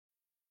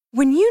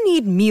When you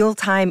need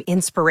mealtime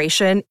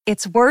inspiration,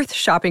 it's worth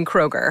shopping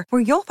Kroger,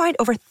 where you'll find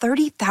over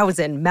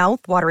 30,000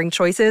 mouth-watering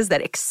choices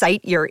that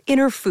excite your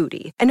inner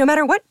foodie. And no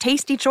matter what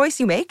tasty choice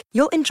you make,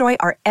 you'll enjoy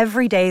our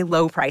everyday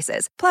low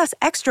prices, plus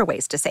extra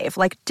ways to save,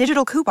 like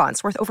digital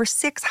coupons worth over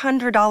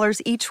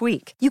 $600 each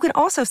week. You can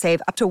also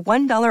save up to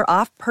 $1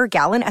 off per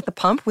gallon at the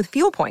pump with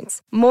fuel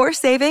points. More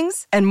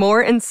savings and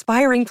more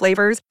inspiring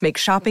flavors make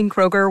shopping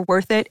Kroger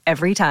worth it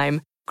every time.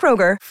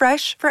 Kroger,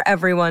 fresh for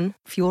everyone.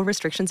 Fuel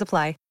restrictions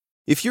apply.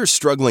 If you're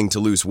struggling to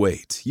lose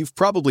weight, you've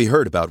probably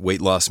heard about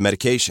weight loss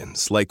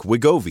medications like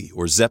Wegovy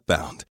or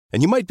Zepbound,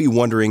 and you might be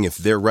wondering if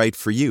they're right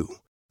for you.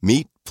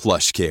 Meet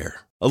PlushCare,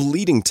 a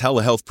leading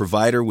telehealth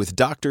provider with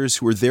doctors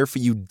who are there for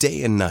you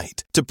day and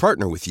night to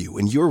partner with you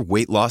in your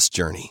weight loss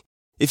journey.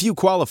 If you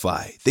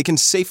qualify, they can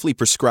safely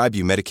prescribe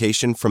you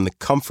medication from the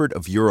comfort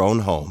of your own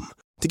home.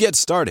 To get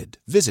started,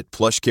 visit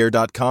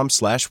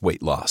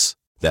plushcare.com/weightloss.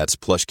 That's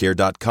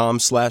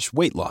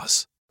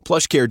plushcare.com/weightloss.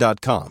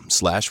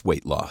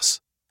 plushcare.com/weightloss.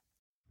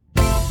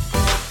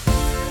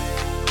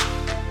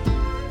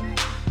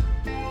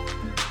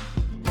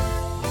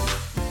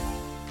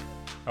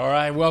 All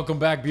right, welcome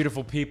back,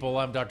 beautiful people.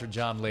 I'm Dr.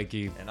 John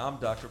Lakey. And I'm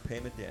Dr.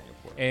 Payman Daniel.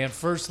 And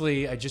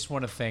firstly, I just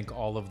want to thank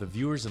all of the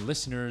viewers and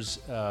listeners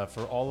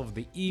for all of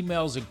the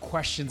emails and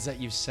questions that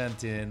you've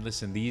sent in.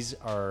 Listen, these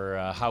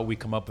are how we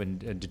come up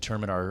and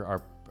determine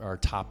our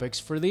topics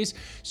for these.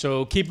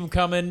 So keep them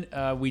coming.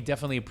 We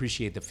definitely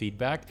appreciate the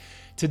feedback.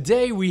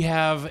 Today, we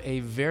have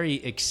a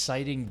very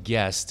exciting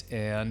guest.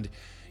 And,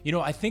 you know,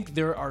 I think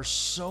there are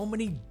so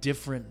many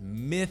different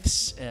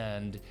myths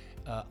and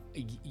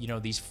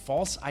these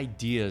false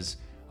ideas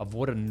of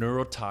what a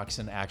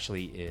neurotoxin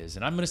actually is.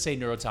 And I'm going to say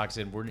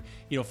neurotoxin.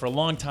 For a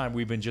long time,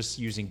 we've been just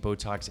using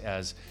Botox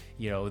as,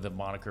 the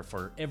moniker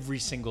for every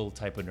single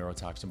type of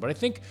neurotoxin. But I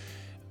think,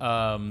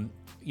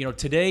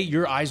 today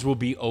your eyes will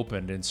be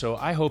opened. And so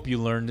I hope you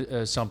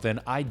learned something.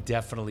 I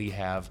definitely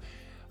have.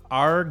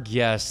 Our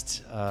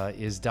guest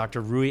is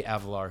Dr. Rui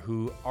Avelar,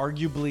 who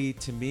arguably,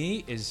 to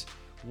me, is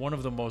one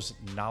of the most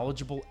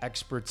knowledgeable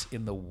experts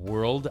in the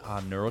world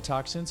on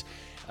neurotoxins.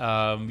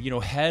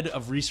 Head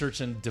of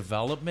research and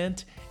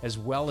development, as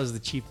well as the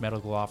chief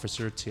medical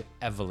officer to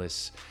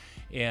Avelar.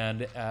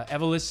 And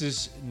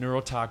Avelar's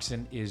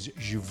neurotoxin is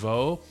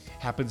Jeuveau,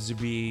 happens to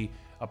be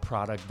a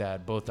product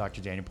that both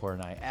Dr. Daniel Porter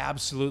and I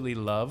absolutely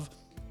love.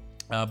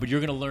 But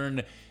you're going to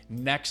learn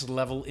next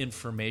level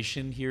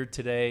information here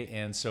today.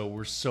 And so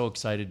we're so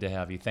excited to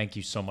have you. Thank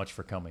you so much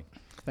for coming.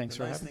 Thanks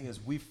for having me. The nice thing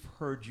is we've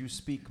heard you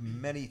speak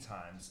many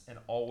times and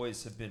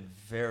always have been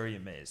very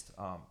amazed.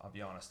 I'll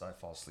be honest, I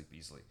fall asleep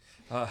easily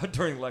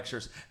during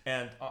lectures.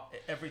 And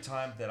every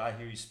time that I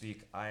hear you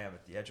speak, I am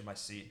at the edge of my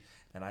seat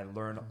and I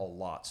learn a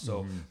lot.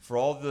 So for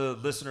all the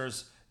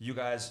listeners, you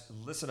guys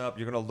listen up.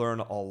 You're going to learn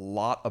a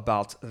lot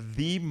about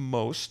the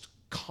most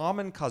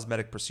common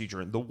cosmetic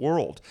procedure in the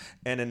world.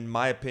 And in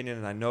my opinion,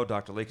 and I know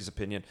Dr. Lakey's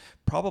opinion,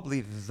 probably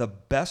the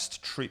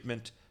best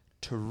treatment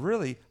to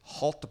really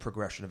halt the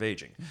progression of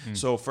aging.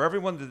 So for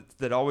everyone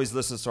that always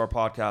listens to our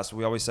podcast,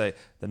 we always say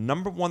the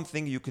number one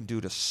thing you can do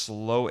to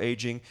slow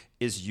aging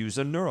is use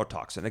a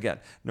neurotoxin. Again,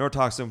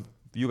 neurotoxin,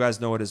 you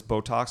guys know it as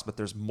Botox, but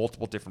there's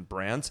multiple different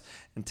brands.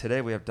 And today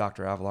we have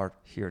Dr. Avelar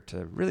here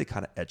to really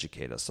kind of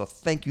educate us. So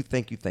thank you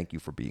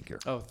for being here.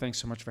 Oh, thanks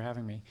so much for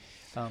having me.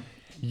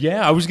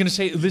 Yeah, I was going to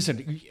say,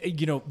 listen,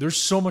 there's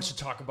so much to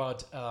talk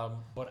about,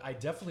 but I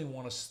definitely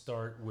want to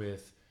start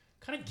with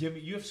kind of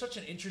you have such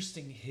an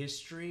interesting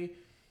history,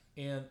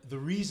 and the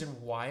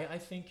reason why I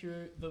think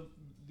you're the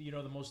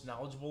most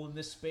knowledgeable in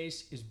this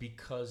space is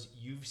because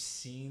you've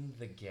seen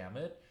the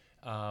gamut.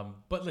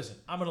 But listen,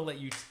 I'm going to let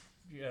you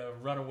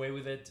run away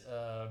with it.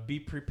 Be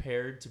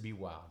prepared to be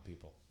wowed,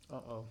 people.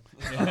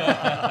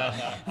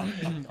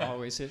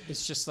 Always.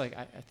 It's just like,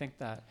 I think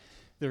that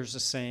there's a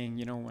saying,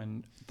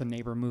 when the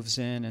neighbor moves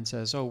in and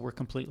says, "Oh, we're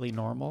completely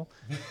normal,"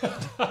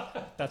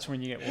 that's when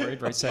you get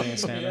worried, right? Setting a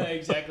standard. Yeah,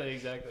 exactly.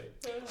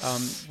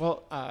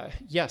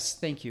 Yes,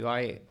 thank you.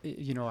 I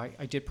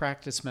did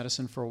practice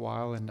medicine for a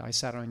while, and I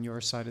sat on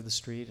your side of the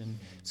street, and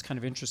it's kind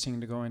of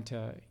interesting to go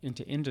into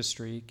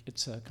industry.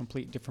 It's a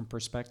complete different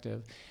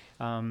perspective.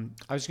 I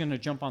was going to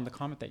jump on the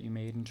comment that you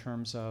made in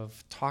terms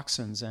of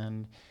toxins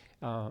and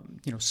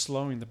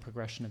slowing the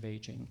progression of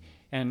aging.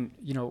 And,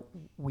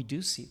 we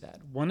do see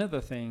that. One of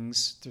the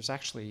things, there's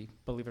actually,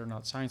 believe it or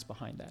not, science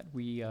behind that.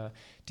 We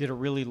did a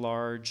really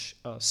large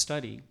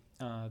study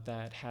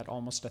that had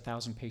almost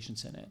 1,000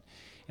 patients in it.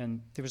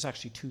 And there was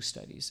actually 2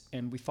 studies.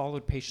 And we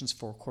followed patients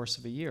for a course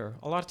of a year.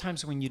 A lot of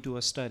times when you do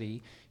a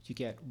study, you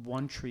get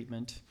one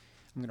treatment.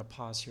 I'm going to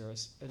pause here.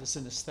 It's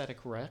an aesthetic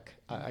wreck.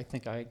 I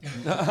think I...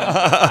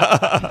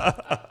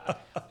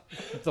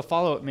 The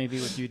follow-up may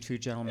be with you two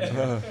gentlemen.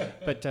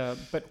 But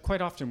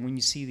quite often when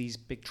you see these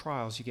big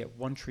trials, you get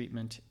one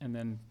treatment and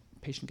then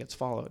patient gets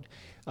followed.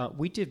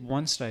 We did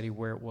one study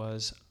where it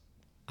was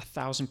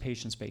 1,000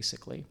 patients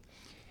basically,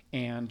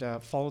 and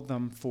followed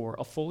them for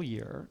a full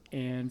year.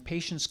 And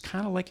patients,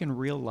 kind of like in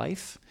real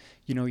life,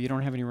 you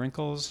don't have any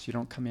wrinkles, you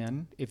don't come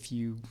in. If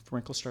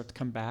wrinkles start to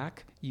come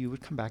back, you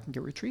would come back and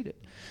get retreated.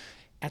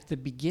 At the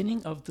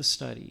beginning of the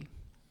study,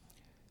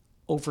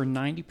 over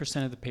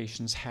 90% of the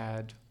patients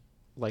had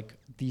like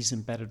these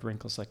embedded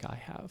wrinkles like I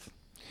have.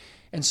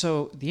 And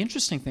so the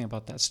interesting thing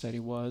about that study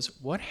was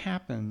what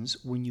happens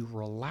when you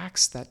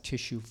relax that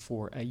tissue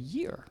for a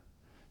year?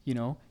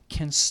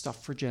 Can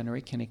stuff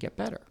regenerate? Can it get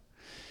better?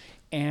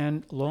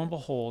 And lo and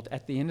behold,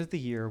 at the end of the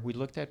year, we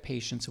looked at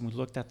patients and we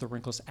looked at the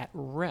wrinkles at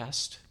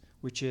rest,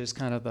 which is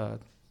kind of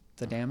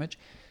the damage.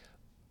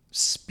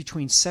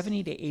 Between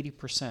 70 to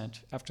 80%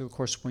 after the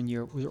course of 1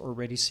 year, we're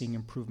already seeing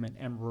improvement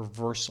and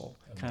reversal,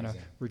 kind of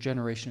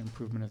regeneration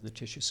improvement of the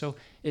tissue. So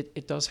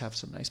it does have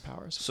some nice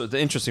powers. So the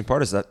interesting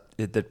part is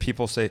that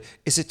people say,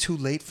 is it too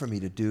late for me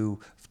to do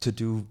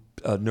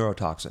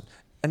neurotoxin?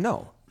 And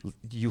no,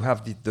 you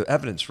have the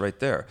evidence right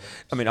there.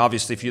 I mean,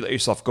 obviously, if you let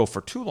yourself go for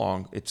too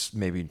long, it's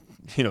maybe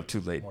too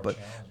late.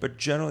 But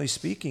generally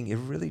speaking, it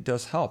really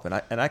does help. And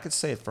I could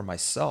say it for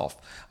myself.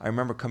 I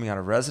remember coming out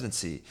of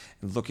residency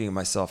and looking at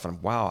myself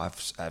and wow, I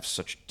have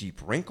such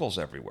deep wrinkles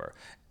everywhere.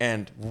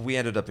 And we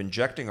ended up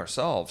injecting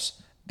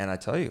ourselves. And I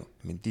tell you,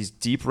 I mean, these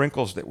deep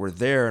wrinkles that were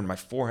there in my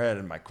forehead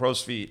and my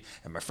crow's feet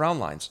and my frown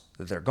lines,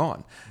 they're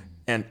gone. Mm-hmm.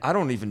 And I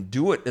don't even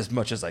do it as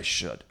much as I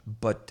should,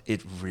 but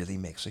it really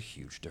makes a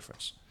huge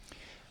difference.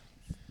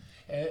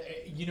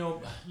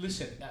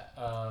 Listen,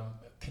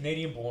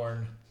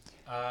 Canadian-born.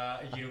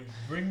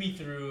 Bring me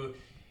through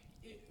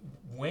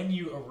when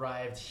you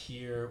arrived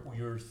here.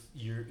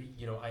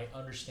 I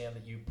understand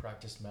that you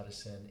practiced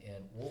medicine,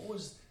 and what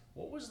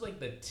was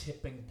like the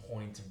tipping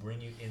point to bring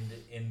you into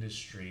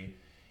industry?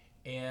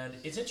 And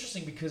it's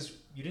interesting because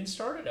you didn't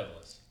start at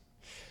Avelar.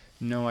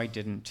 No, I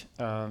didn't.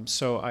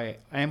 So I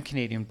am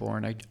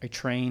Canadian-born. I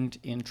trained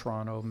in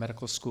Toronto,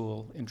 medical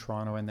school in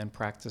Toronto, and then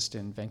practiced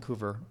in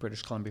Vancouver,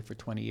 British Columbia for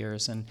 20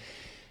 years. And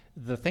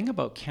the thing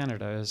about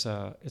Canada is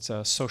it's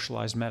a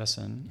socialized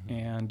medicine,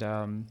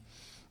 mm-hmm.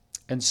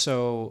 and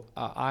so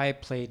I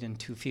played in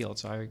two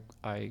fields.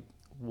 I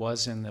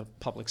was in the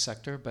public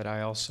sector, but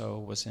I also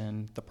was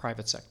in the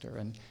private sector.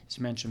 And as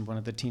you mentioned, one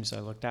of the teams I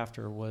looked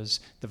after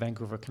was the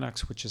Vancouver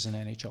Canucks, which is an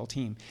NHL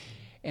team.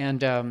 And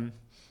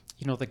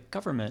the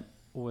government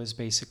was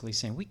basically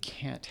saying we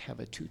can't have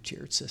a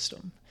two-tiered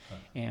system,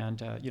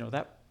 and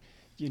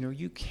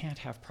you can't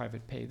have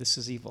private pay. This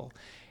is evil.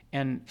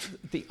 And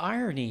the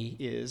irony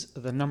is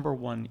the number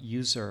one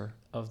user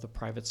of the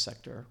private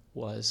sector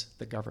was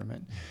the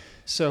government.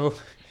 So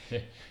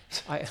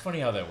it's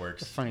funny how that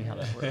works.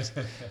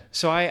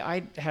 So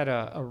I had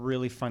a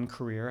really fun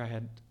career. I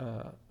had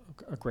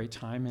a great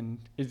time, and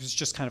it was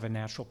just kind of a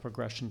natural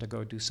progression to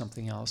go do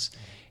something else.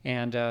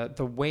 And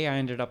the way I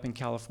ended up in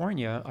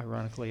California,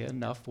 ironically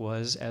enough,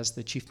 was as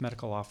the chief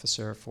medical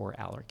officer for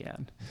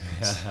Allergan.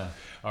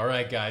 All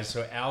right, guys.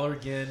 So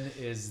Allergan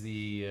is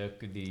the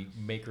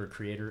maker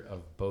creator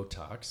of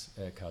Botox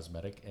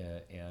cosmetic,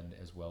 and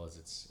as well as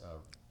its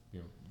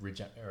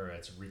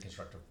its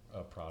reconstructive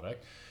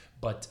product.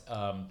 But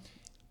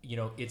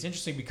it's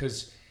interesting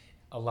because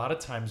a lot of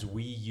times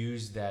we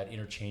use that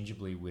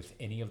interchangeably with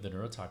any of the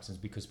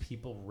neurotoxins because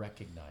people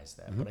recognize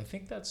that. Mm-hmm. But I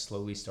think that's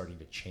slowly starting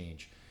to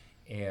change.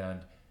 And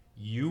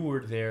you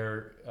were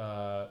there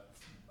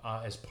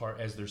as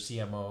their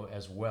CMO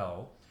as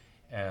well,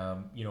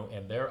 and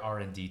their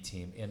R&D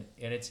team. And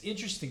it's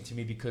interesting to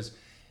me because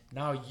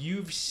now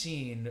you've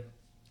seen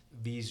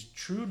these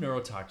true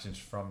neurotoxins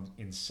from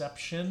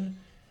inception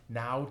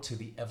now to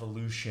the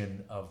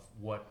evolution of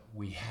what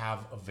we have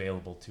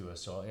available to us.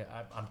 So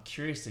I'm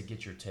curious to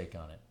get your take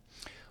on it.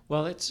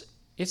 Well, it's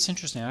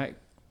interesting.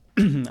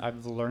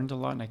 I've learned a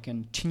lot, and I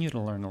continue to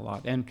learn a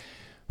lot. And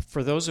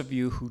for those of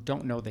you who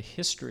don't know the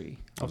history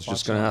of I was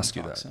just going to ask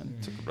toxin, you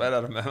that. Took it right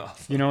out of my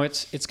mouth.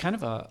 It's kind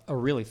of a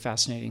really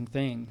fascinating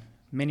thing.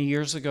 Many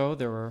years ago,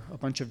 there were a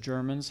bunch of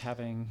Germans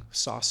having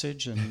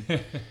sausage, and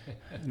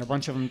a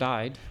bunch of them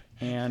died.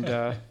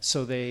 And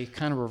so they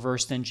kind of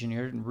reversed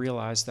engineered and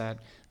realized that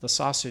the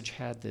sausage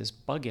had this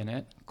bug in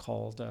it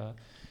called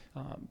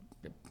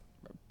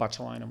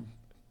botulinum.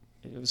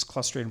 It was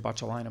Clostridium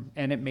botulinum,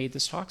 and it made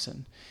this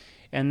toxin.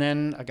 And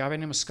then a guy by the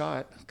name of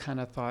Scott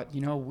kind of thought,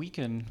 we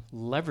can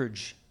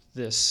leverage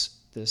this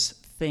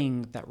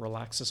thing that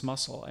relaxes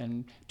muscle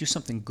and do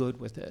something good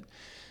with it.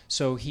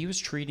 So he was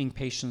treating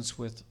patients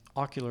with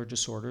ocular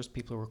disorders,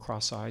 people who were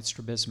cross-eyed,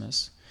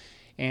 strabismus.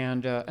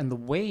 And the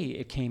way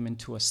it came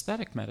into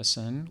aesthetic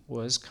medicine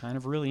was kind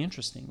of really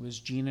interesting. It was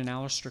Gene and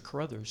Alistair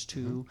Carruthers,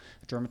 two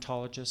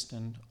dermatologists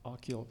and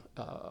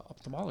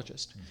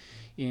ophthalmologist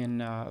in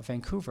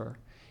Vancouver.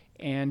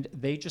 And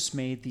they just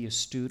made the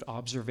astute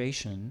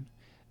observation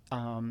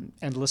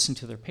and listened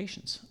to their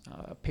patients.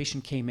 A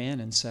patient came in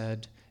and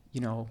said,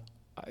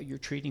 you're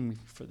treating me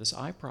for this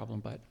eye problem,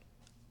 but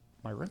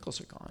my wrinkles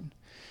are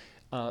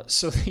gone.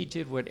 So they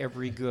did what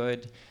every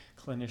good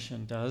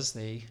clinician does.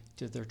 They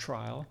did their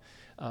trial.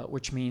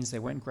 Which means they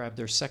went and grabbed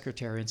their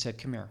secretary and said,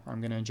 "Come here,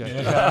 I'm going to inject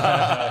you."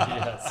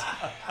 Yes.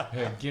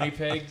 Guinea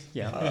pigs.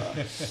 Yeah.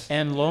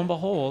 And lo and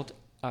behold,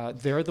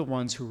 they're the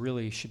ones who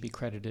really should be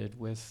credited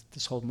with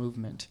this whole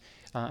movement.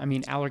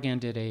 Allergan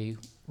did a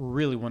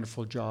really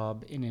wonderful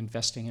job in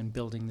investing and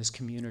building this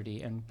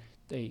community, and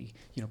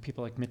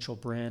people like Mitchell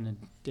Brin and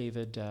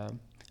David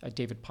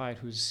Pyatt,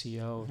 who's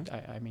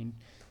CEO. I mean,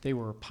 they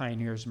were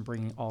pioneers in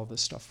bringing all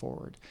this stuff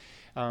forward.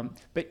 But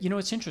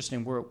it's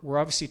interesting. We're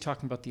obviously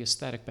talking about the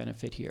aesthetic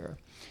benefit here.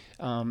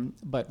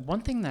 But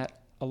one thing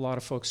that a lot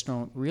of folks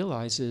don't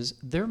realize is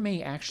there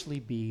may actually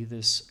be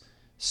this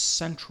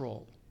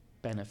central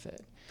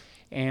benefit.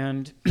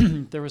 And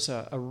there was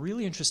a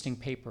really interesting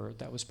paper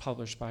that was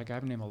published by a guy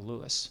named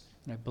Lewis,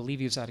 and I believe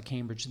he was out of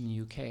Cambridge in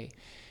the UK.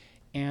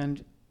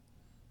 And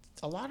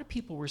a lot of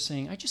people were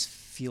saying, I just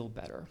feel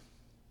better.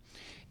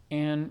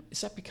 And is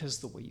that because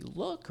of the way you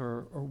look,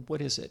 or what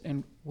is it?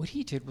 And what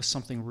he did was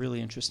something really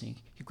interesting.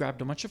 He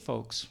grabbed a bunch of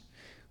folks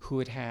who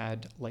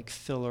had like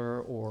filler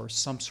or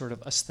some sort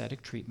of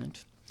aesthetic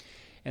treatment,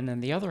 and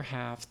then the other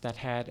half that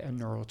had a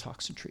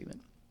neurotoxin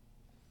treatment.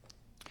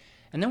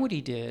 And then what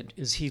he did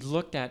is he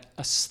looked at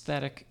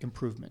aesthetic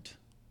improvement.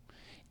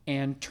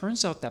 And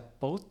turns out that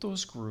both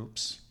those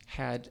groups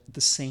had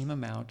the same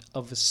amount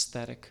of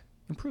aesthetic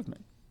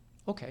improvement.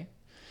 Okay.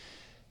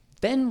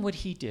 Then what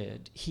he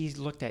did, he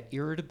looked at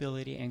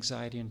irritability,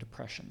 anxiety, and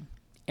depression.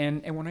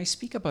 And when I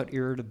speak about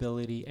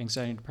irritability,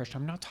 anxiety, and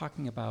depression, I'm not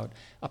talking about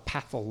a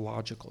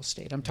pathological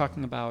state. I'm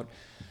talking about,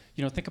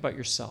 think about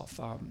yourself.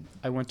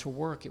 I went to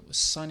work. It was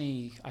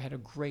sunny. I had a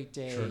great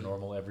day. Sure,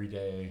 normal every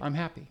day. I'm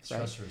happy.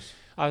 Stressors. Right?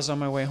 I was on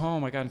my way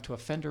home. I got into a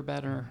fender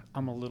bender.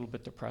 I'm a little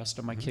bit depressed,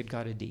 and my kid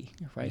got a D.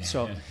 Right.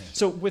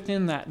 So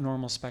within that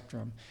normal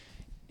spectrum.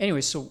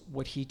 Anyway, so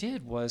what he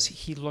did was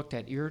he looked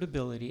at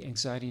irritability,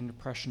 anxiety, and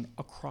depression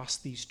across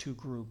these two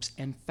groups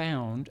and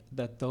found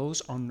that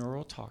those on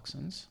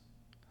neurotoxins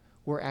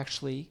were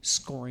actually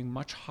scoring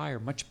much higher,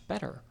 much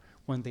better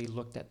when they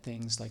looked at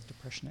things like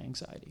depression and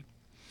anxiety.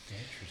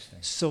 Interesting.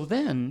 So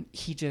then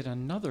he did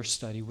another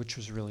study, which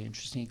was really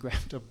interesting. He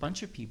grabbed a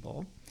bunch of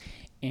people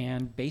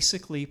and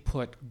basically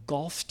put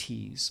golf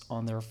tees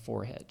on their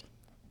forehead.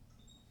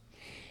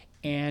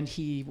 And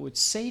he would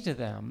say to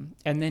them,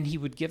 and then he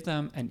would give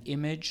them an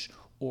image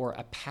or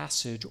a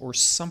passage or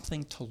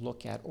something to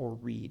look at or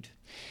read.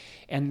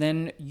 And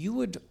then you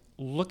would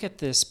look at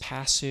this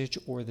passage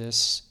or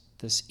this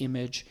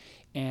image,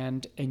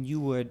 and you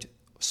would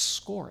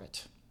score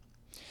it.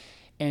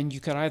 And you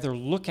could either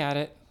look at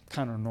it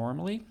kind of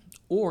normally,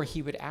 or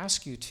he would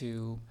ask you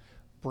to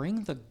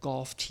bring the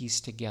golf tees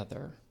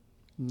together.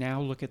 Now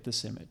look at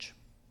this image.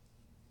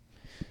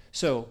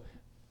 So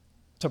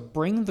to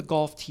bring the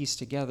golf tees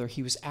together,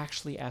 he was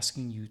actually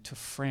asking you to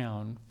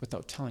frown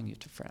without telling you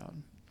to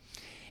frown.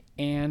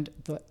 And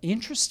the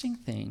interesting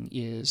thing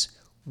is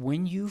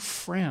when you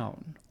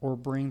frown or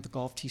bring the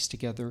golf tees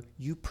together,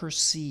 you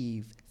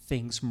perceive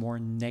things more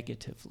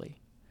negatively.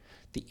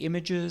 The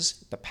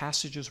images, the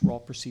passages were all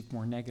perceived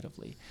more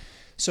negatively.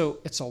 So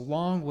it's a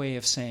long way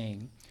of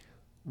saying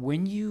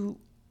when you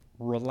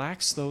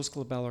relax those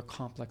glabellar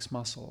complex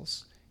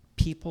muscles,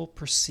 people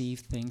perceive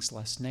things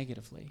less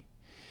negatively.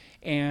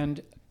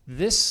 And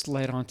this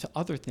led on to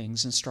other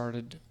things and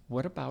started,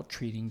 what about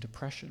treating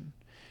depression?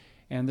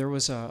 And there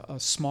was a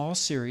small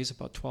series,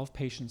 about 12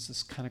 patients,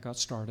 this kind of got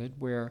started,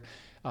 where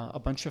a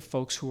bunch of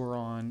folks who were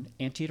on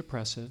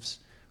antidepressives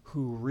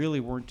who really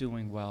weren't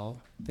doing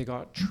well, they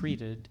got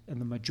treated, and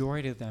the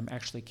majority of them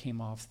actually came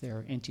off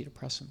their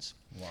antidepressants.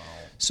 Wow.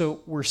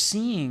 So we're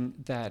seeing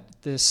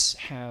that this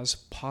has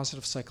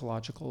positive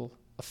psychological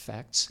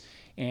effects,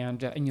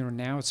 and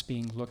now it's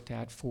being looked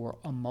at for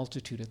a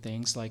multitude of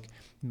things like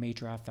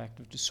major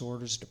affective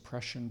disorders,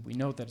 depression. We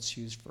know that it's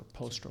used for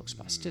post-stroke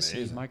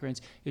spasticity,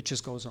 migraines. It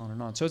just goes on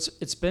and on. So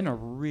it's been a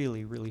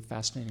really, really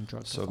fascinating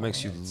drug. So it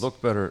makes you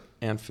look better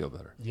and feel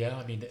better. Yeah,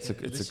 I mean, it's a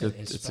good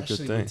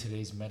especially thing. with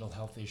today's mental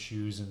health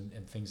issues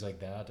and things like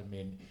that. I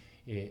mean,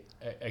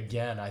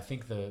 again, I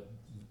think the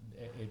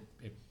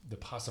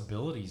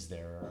possibilities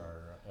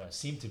there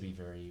seem to be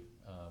very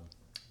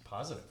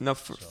positive. Now,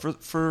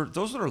 for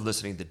those that are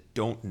listening that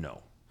don't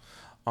know,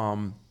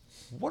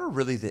 what are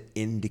really the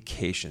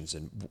indications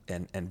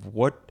and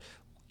what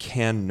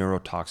can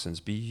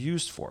neurotoxins be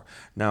used for?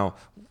 Now,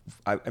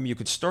 I mean, you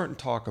could start and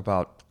talk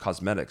about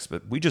cosmetics,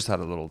 but we just had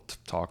a little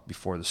talk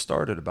before this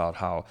started about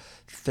how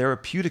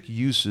therapeutic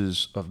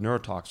uses of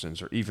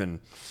neurotoxins are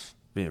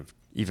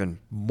even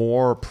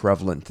more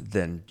prevalent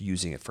than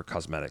using it for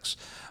cosmetics.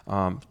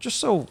 Just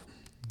so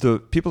the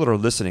people that are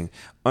listening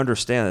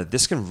understand that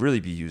this can really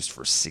be used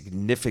for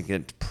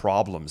significant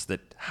problems that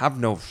have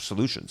no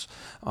solutions,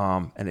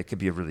 and it could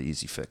be a really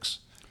easy fix.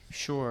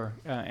 Sure,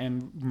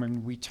 and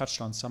when we touched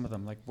on some of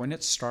them, like when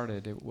it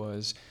started, it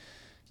was,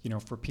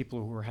 for people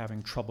who were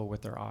having trouble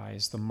with their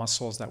eyes, the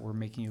muscles that were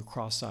making you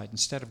cross-eyed,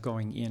 instead of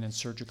going in and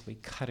surgically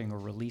cutting or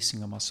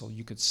releasing a muscle,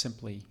 you could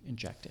simply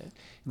inject it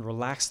and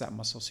relax that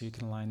muscle so you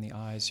can align the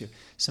eyes.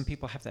 Some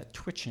people have that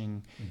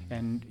twitching,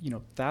 and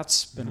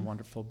that's been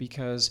wonderful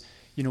because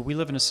we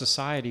live in a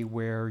society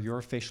where your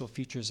facial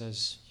features,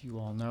 as you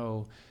all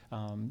know,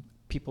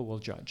 people will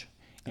judge.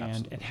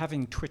 And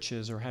having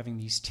twitches or having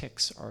these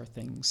tics are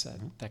things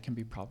that can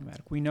be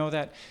problematic. We know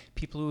that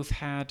people who've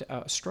had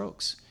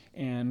strokes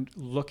and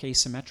look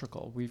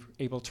asymmetrical. We're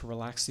able to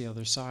relax the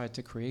other side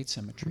to create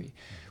symmetry.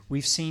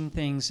 We've seen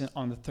things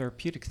on the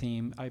therapeutic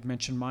theme. I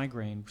mentioned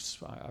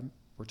migraines.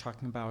 We're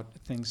talking about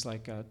things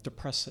like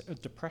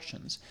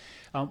depressions.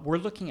 We're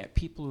looking at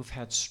people who've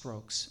had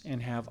strokes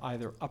and have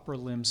either upper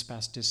limb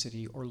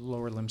spasticity or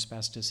lower limb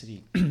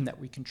spasticity that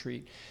we can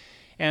treat.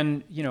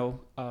 And,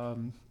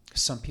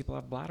 some people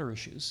have bladder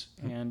issues.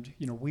 And,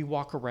 we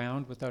walk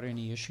around without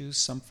any issues.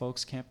 Some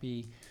folks can't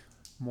be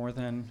more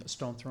than a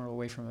stone throw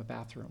away from a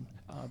bathroom,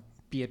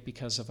 be it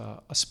because of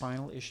a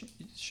spinal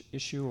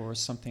issue or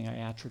something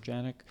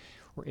iatrogenic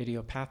or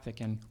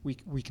idiopathic. And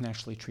we can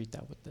actually treat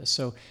that with this.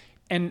 So,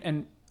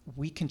 and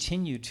we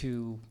continue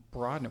to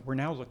broaden it. We're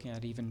now looking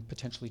at even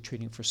potentially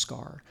treating for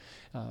scar.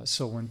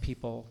 So when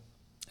people...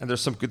 And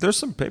there's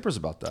some papers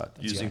about that,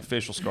 using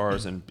facial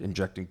scars and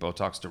injecting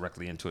Botox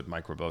directly into it,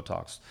 micro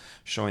Botox,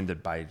 showing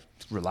that by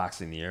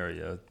relaxing the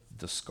area,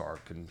 the scar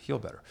can heal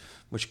better,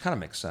 which kind of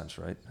makes sense,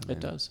 right? It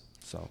does.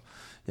 So,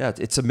 yeah,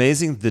 it's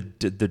amazing the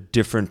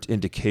different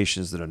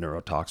indications that a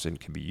neurotoxin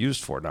can be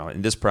used for. Now,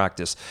 in this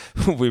practice,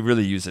 we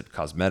really use it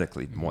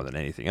cosmetically more than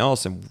anything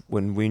else. And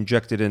when we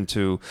inject it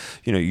into,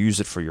 you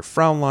use it for your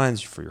frown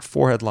lines, for your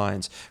forehead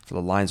lines, for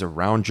the lines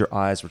around your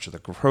eyes, which are the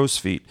crow's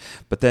feet.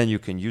 But then you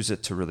can use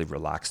it to really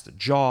relax the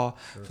jaw,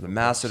 for the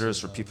masseters,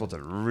 for people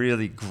to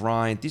really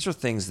grind. These are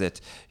things that,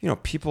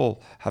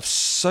 people have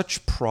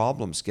such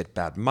problems, get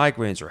bad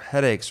migraines or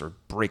headaches or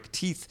break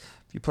teeth.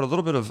 You put a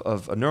little bit of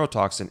a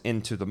neurotoxin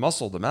into the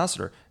muscle, the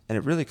masseter, and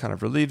it really kind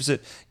of relieves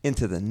it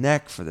into the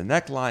neck for the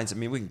necklines. I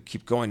mean, we can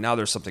keep going. Now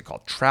there's something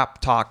called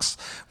trap tox,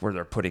 where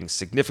they're putting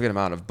significant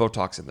amount of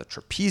Botox in the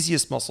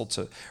trapezius muscle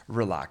to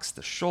relax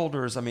the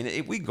shoulders. I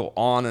mean, we go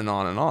on and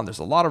on and on. There's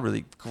a lot of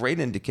really great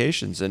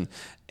indications, and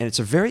it's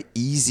a very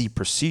easy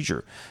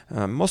procedure.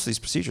 Most of these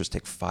procedures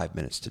take 5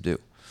 minutes to do,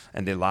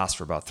 and they last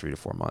for about 3 to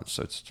 4 months.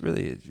 So it's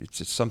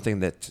just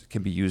something that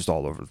can be used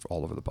all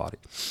over the body.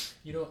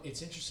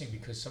 It's interesting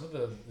because some of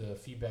the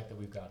feedback that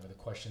we've gotten, or the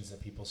questions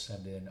that people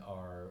send in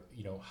are,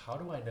 how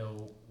do I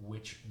know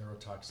which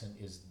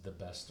neurotoxin is the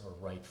best or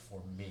right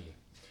for me?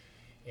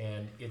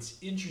 And it's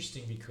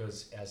interesting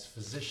because as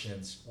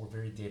physicians, we're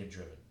very data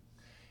driven.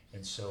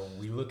 And so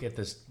we look at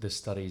the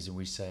studies and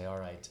we say, all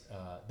right,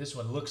 this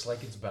one looks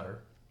like it's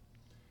better.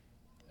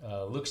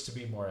 Looks to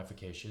be more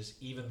efficacious,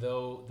 even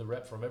though the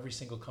rep from every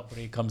single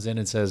company comes in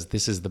and says,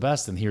 this is the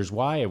best, and here's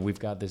why, and we've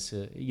got this,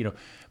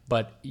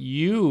 But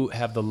you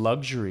have the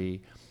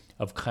luxury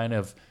of kind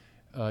of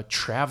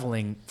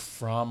traveling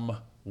from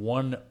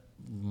one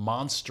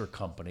monster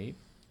company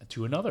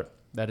to another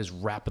that is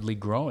rapidly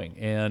growing.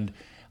 And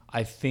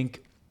I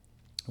think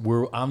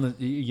we're on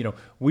the,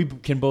 we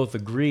can both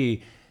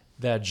agree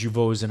that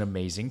Jeuveau is an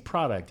amazing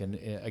product. And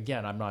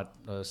again, I'm not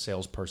a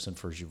salesperson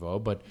for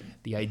Jeuveau, but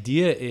the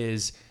idea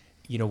is,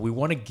 we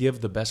want to give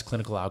the best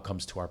clinical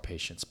outcomes to our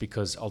patients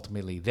because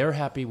ultimately they're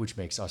happy, which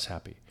makes us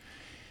happy.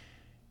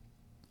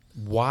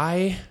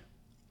 Why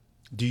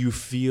do you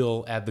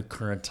feel at the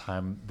current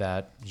time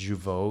that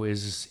Jeuveau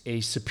is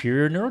a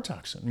superior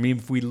neurotoxin? I mean,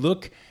 if we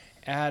look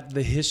at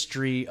the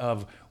history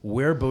of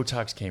where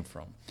Botox came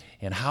from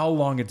and how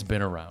long it's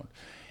been around,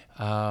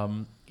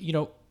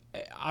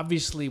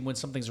 obviously, when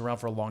something's around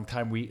for a long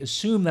time, we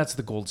assume that's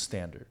the gold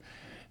standard.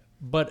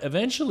 But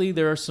eventually,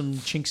 there are some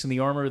chinks in the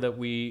armor that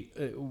we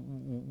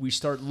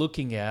start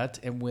looking at,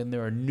 and when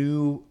there are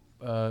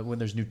when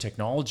there's new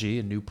technology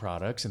and new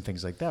products and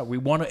things like that, we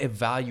want to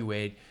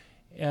evaluate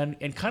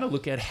and kind of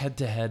look at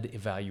head-to-head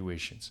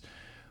evaluations.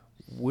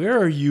 Where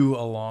are you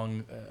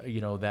along,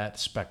 that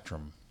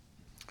spectrum?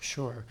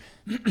 Sure.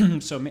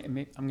 So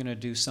I'm going to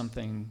do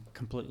something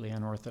completely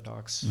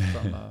unorthodox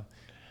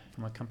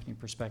from a company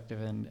perspective,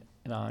 and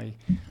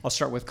I'll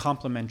start with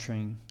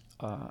complimenting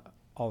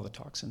all the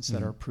toxins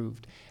that are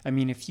approved. I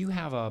mean, if you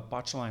have a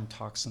botulinum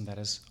toxin that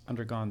has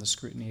undergone the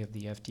scrutiny of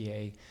the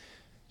FDA,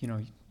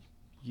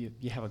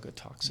 you have a good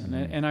toxin.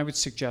 And I would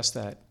suggest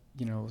that,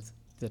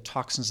 the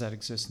toxins that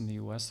exist in the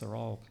U.S., they're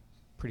all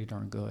pretty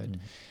darn good.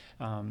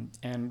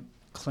 And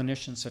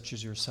clinicians such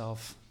as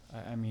yourself,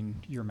 I mean,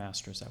 you're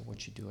masters at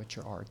what you do, at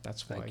your art.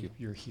 That's why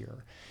you're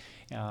here.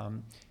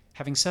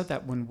 Having said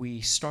that, when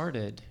we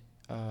started,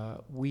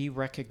 we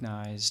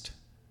recognized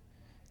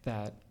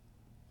that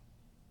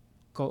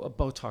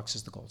Botox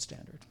is the gold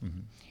standard.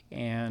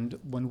 And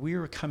when we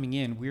were coming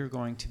in, we were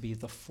going to be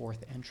the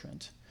fourth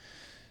entrant.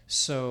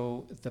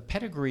 So the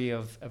pedigree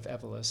of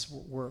Evolus,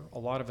 a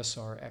lot of us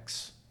are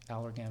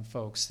ex-Allergan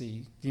folks.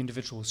 The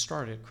individual who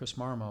started, Chris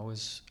Marmo,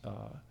 is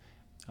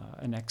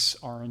an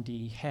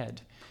ex-R&D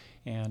head.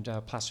 And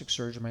a plastic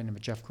surgeon by the name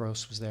of Jeff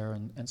Gross was there,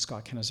 and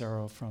Scott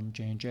Cannizzaro from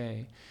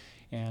J&J,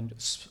 and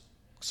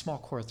small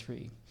core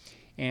 3.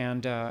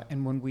 And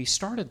when we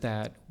started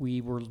that,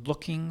 we were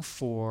looking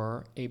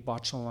for a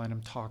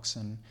botulinum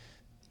toxin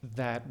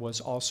that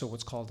was also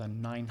what's called a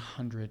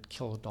 900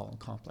 kilodalton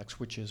complex,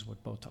 which is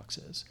what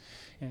Botox is.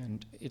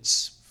 And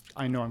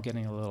I know I'm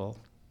getting a little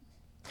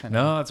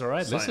No, that's all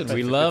right. Listen,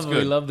 we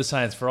love the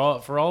science. For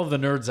all of the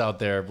nerds out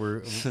there,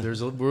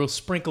 we'll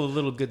sprinkle a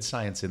little good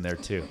science in there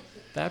too.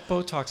 That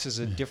Botox is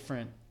a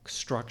different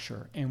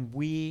structure, and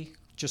we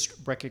just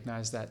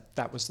recognized that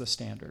that was the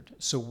standard.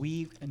 So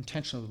we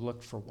intentionally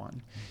looked for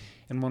one.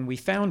 And when we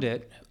found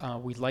it,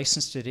 we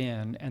licensed it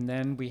in, and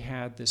then we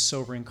had this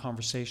sobering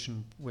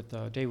conversation with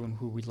Daewoo,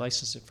 who we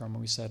licensed it from,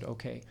 and we said,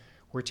 okay,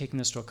 we're taking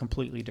this to a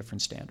completely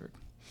different standard.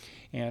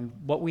 And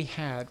what we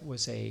had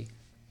was a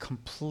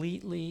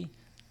completely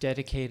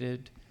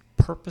dedicated,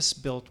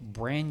 purpose-built,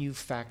 brand new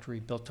factory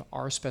built to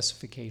our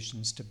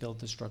specifications to build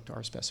this drug to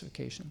our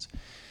specifications.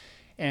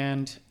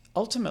 And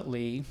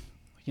ultimately,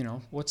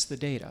 what's the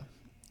data?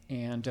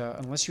 And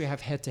unless you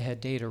have head-to-head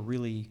data,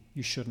 really,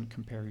 you shouldn't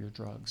compare your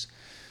drugs.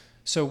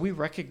 So we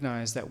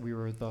recognized that we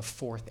were the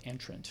fourth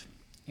entrant.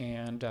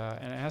 And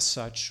as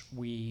such,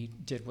 we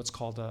did what's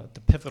called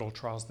the pivotal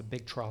trials, the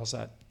big trials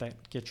that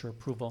get your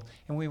approval.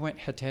 And we went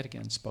head-to-head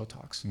against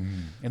Botox.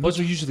 And those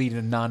are usually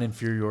the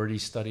non-inferiority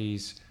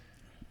studies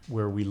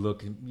where we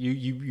look,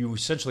 you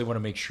essentially want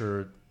to make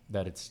sure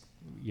that it's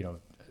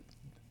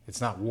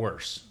not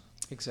worse.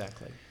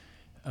 Exactly.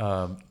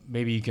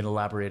 Maybe you can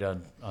elaborate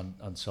on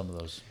some of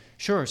those.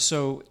 Sure.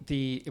 So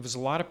it was a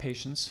lot of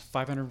patients,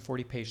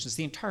 540 patients.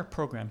 The entire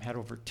program had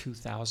over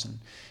 2,000.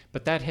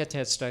 But that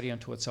head-to-head study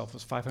unto itself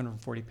was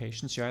 540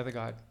 patients. You either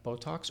got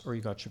Botox or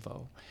you got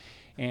Jeuveau.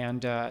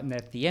 And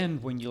at the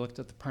end, when you looked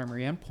at the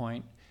primary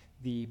endpoint,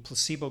 the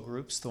placebo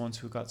groups, the ones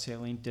who got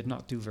saline, did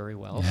not do very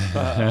well.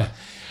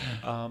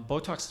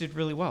 Botox did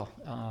really well,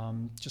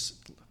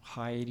 just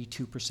high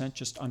 82%,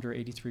 just under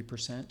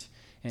 83%.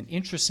 And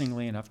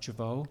interestingly enough,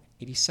 Jeuveau,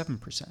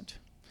 87%.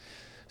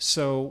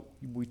 So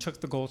we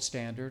took the gold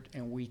standard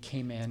and we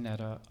came in at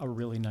a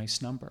really nice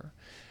number.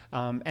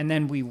 And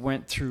then we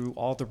went through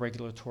all the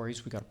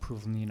regulatories. We got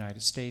approval in the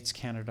United States,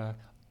 Canada,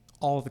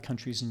 all the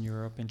countries in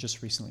Europe, and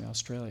just recently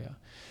Australia.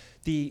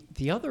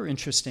 The other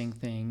interesting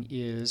thing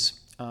is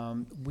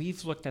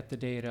we've looked at the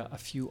data a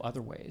few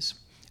other ways.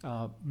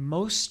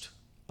 Most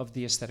of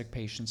the aesthetic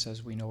patients,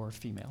 as we know, are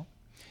female.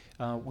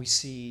 We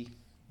see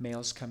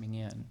males coming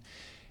in.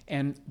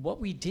 And what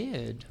we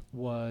did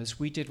was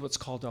we did what's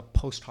called a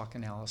post hoc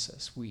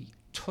analysis. We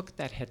took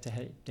that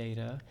head-to-head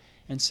data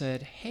and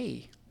said,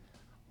 hey,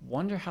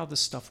 wonder how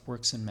this stuff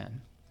works in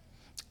men.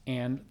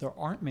 And there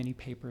aren't many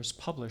papers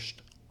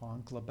published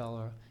on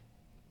glabellar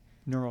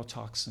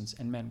neurotoxins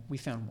in men. We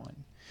found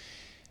one.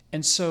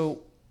 And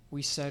so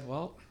we said,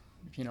 well,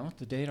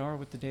 the data are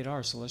what the data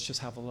are, so let's just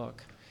have a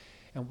look.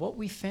 And what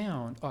we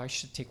found, I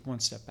should take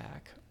one step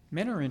back.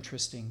 Men are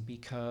interesting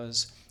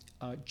because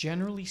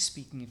generally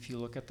speaking, if you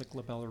look at the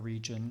glabellar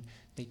region,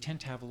 they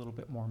tend to have a little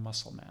bit more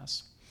muscle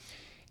mass.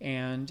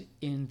 And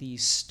in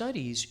these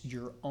studies,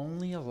 you're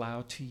only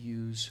allowed to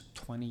use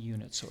 20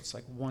 units, so it's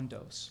like one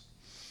dose.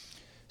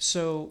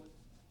 So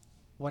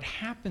what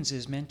happens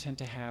is men tend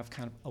to have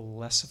kind of a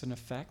less of an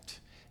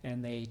effect,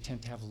 and they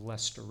tend to have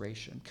less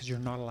duration because you're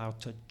not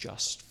allowed to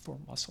adjust for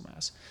muscle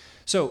mass.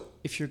 So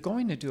if you're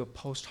going to do a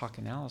post hoc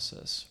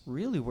analysis,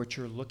 really what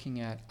you're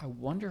looking at, I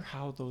wonder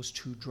how those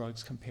two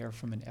drugs compare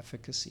from an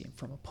efficacy and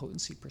from a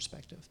potency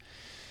perspective.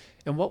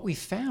 And what we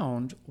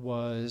found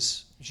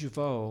was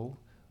Jeuveau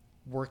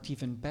worked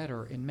even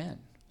better in men.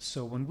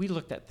 So when we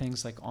looked at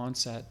things like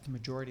onset, the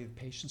majority of the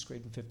patients,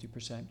 greater than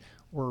 50%,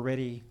 were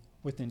already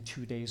within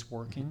 2 days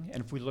working.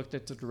 And if we looked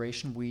at the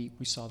duration, we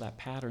saw that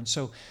pattern.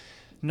 So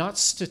not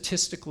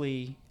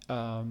statistically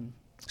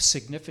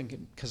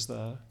significant because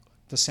the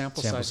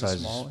sample size is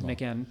small. And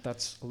again,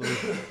 that's a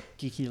little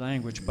geeky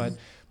language, but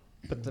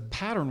the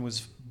pattern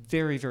was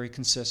very, very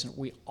consistent.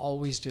 We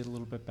always did a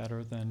little bit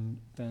better than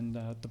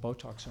the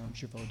Botox arm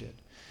Jeuveau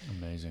did.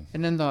 Amazing.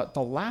 And then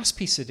the last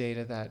piece of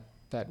data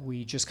that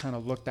we just kind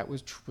of looked at,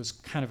 which was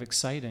kind of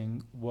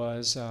exciting,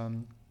 was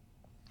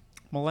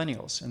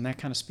millennials, and that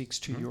kind of speaks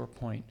to your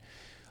point.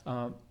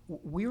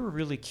 We were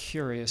really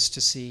curious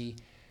to see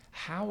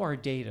how our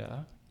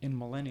data in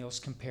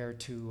millennials compared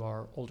to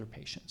our older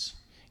patients.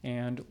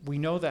 And we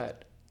know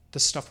that the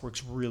stuff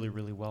works really,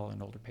 really well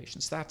in older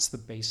patients. That's the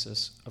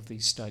basis of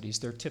these studies.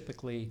 They're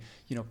typically,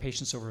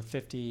 patients over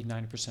 50,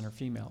 90% are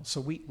female.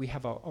 So we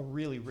have a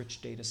really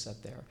rich data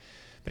set there.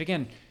 But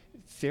again,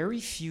 very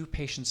few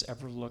patients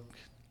ever look,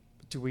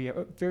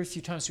 very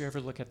few times do we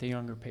ever look at the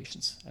younger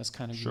patients, as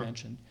kind of you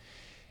mentioned.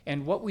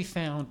 And what we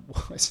found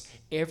was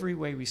every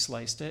way we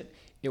sliced it,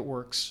 it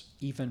works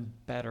even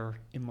better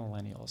in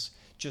millennials.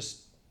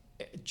 Just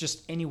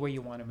any way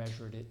you want to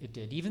measure it, it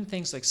did. Even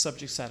things like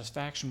subject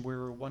satisfaction, where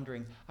we're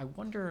wondering, I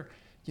wonder,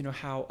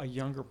 how a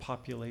younger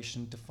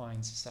population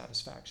defines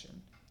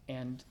satisfaction.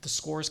 And the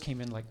scores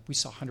came in like, we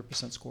saw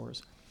 100%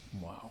 scores.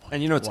 Wow.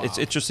 And it's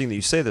interesting that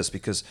you say this,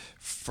 because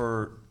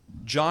for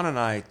John and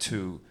I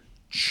to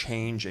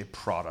change a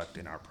product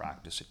in our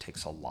practice, it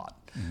takes a lot.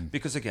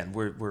 Because again,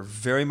 we're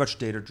very much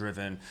data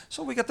driven.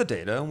 So we get the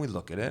data and we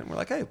look at it and we're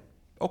like, hey,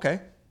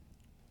 okay,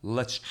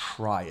 let's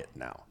try it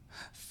now.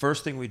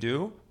 First thing we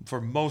do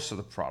for most of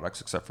the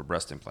products, except for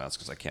breast implants,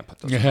 because I can't put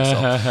those in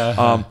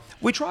myself,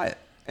 we try it.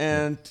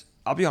 And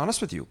I'll be honest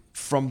with you,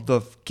 from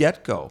the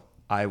get-go,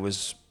 I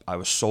was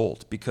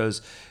sold,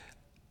 because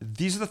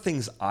these are the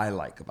things I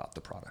like about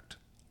the product.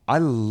 I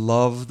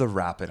love the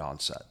rapid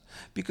onset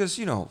because,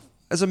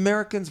 as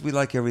Americans, we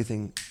like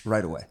everything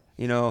right away.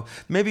 You know,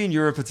 maybe in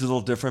Europe it's a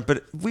little different,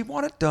 but we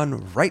want it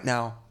done right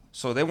now.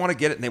 So they want to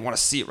get it and they want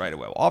to see it right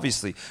away. Well,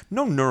 obviously,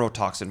 no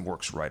neurotoxin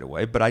works right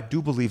away, but I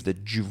do believe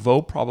that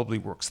Jeuveau probably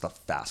works the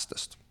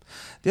fastest.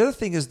 The other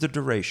thing is the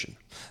duration.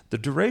 The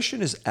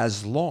duration is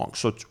as long,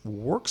 so it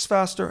works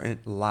faster and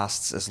it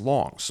lasts as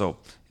long. So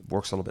it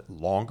works a little bit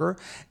longer.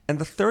 And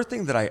the third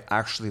thing that I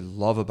actually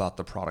love about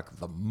the product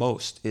the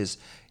most is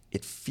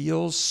it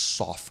feels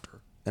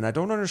softer. And I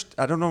don't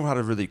know how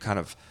to really kind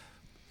of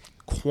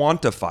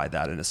quantify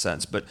that in a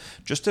sense, but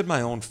just in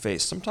my own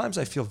face, sometimes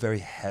I feel very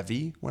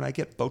heavy when I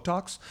get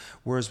Botox,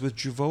 whereas with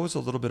Jeuveau it's a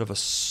little bit of a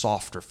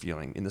softer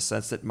feeling in the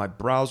sense that my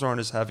brows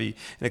aren't as heavy,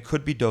 and it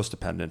could be dose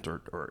dependent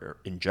or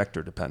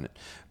injector dependent,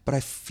 but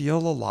I feel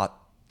a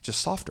lot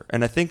just softer.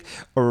 And I think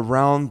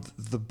across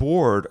the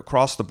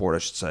board, I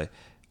should say,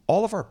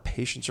 all of our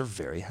patients are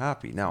very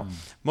happy. Now,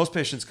 most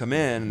patients come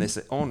in and they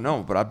say, oh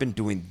no, but I've been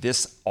doing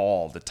this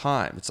all the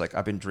time. It's like,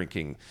 I've been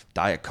drinking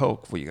Diet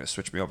Coke. Well, you're going to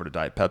switch me over to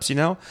Diet Pepsi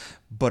now?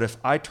 But if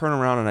I turn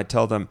around and I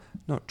tell them,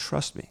 no,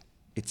 trust me,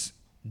 it's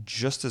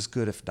just as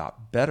good, if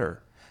not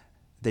better,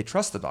 they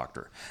trust the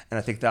doctor. And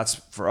I think that's,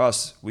 for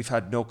us, we've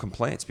had no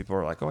complaints. People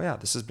are like, oh yeah,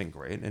 this has been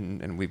great.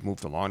 And we've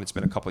moved along. It's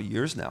been a couple of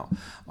years now.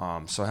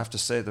 So I have to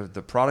say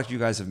the product you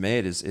guys have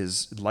made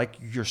is like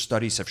your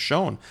studies have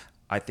shown,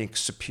 I think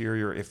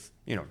superior, if,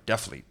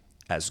 definitely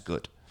as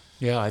good.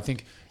 Yeah, I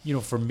think,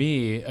 for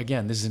me,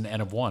 again, this is an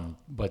N of one,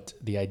 but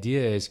the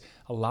idea is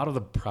a lot of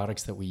the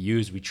products that we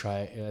use, we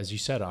try, as you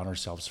said, on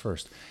ourselves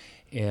first.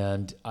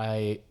 And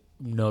I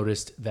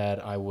noticed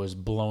that I was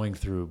blowing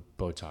through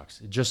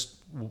Botox. It just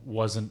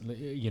wasn't,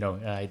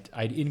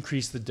 I'd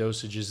increase the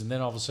dosages, and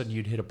then all of a sudden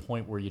you'd hit a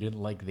point where you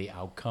didn't like the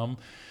outcome.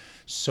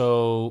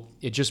 So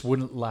it just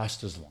wouldn't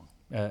last as long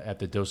at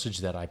the dosage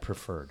that I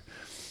preferred.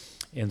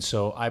 And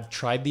so I've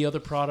tried the other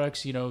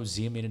products,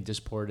 Xeamine and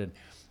Dysport.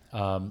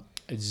 And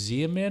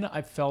Xeamine,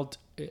 I felt,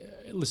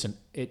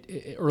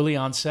 early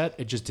onset,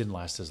 it just didn't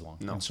last as long.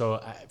 No. And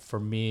so for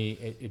me,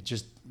 it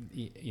just,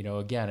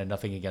 again, and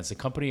nothing against the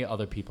company,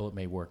 other people it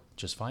may work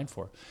just fine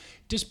for.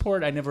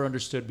 Dysport, I never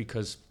understood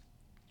because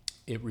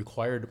it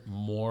required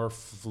more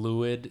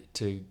fluid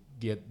to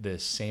get the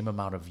same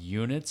amount of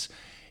units.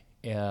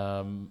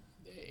 And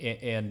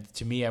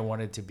to me, I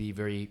wanted to be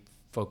very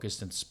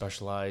focused and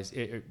specialized,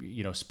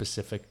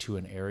 specific to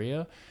an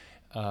area.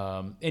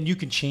 And you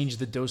can change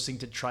the dosing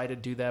to try to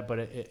do that, but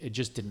it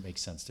just didn't make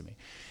sense to me.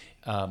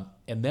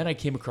 And then I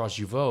came across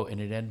Jeuveau, and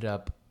it ended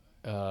up,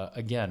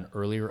 again,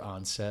 earlier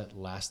onset,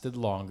 lasted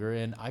longer,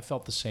 and I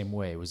felt the same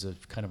way. It was a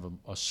kind of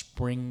a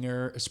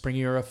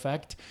springier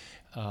effect,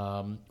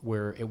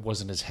 where it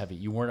wasn't as heavy.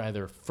 You weren't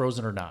either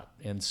frozen or not.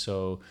 And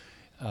so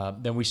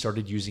then we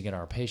started using it in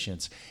our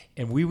patients,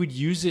 and we would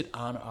use it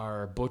on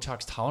our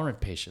Botox tolerant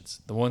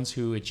patients, the ones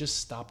who it just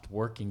stopped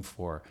working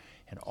for.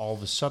 And all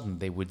of a sudden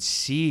they would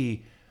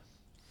see,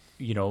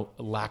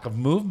 lack of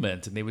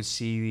movement, and they would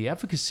see the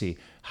efficacy.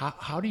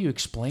 How do you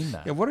explain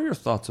that? Yeah, what are your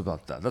thoughts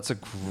about that? That's a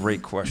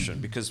great question,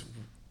 because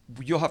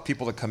you'll have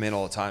people that come in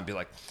all the time and be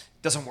like,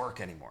 it doesn't work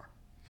anymore.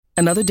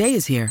 Another day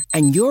is here,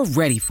 and you're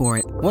ready for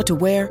it. What to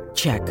wear?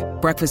 Check.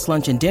 Breakfast,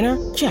 lunch, and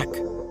dinner? Check.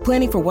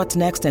 Planning for what's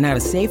next and how to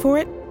save for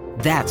it?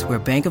 That's where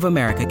Bank of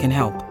America can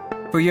help.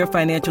 For your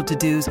financial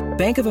to-dos,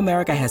 Bank of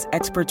America has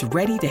experts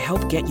ready to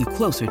help get you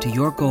closer to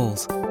your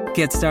goals.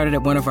 Get started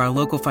at one of our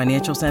local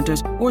financial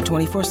centers or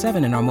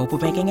 24/7 in our mobile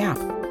banking app.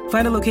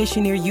 Find a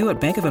location near you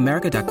at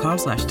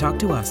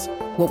bankofamerica.com/talktous.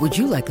 What would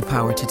you like the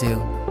power to do?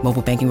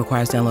 Mobile banking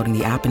requires downloading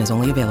the app and is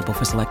only available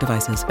for select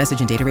devices. Message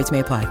and data rates may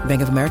apply.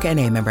 Bank of America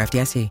N.A., member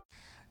FDIC.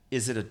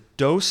 Is it a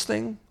dose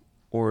thing,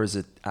 or is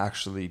it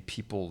actually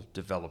people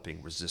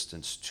developing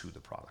resistance to the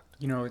product?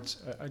 It's,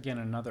 again,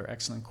 another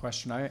excellent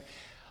question.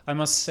 I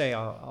must say,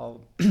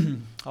 I'll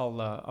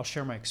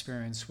share my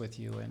experience with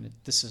you, and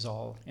this is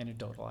all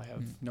anecdotal. I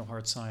have no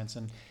hard science,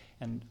 and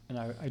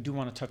I do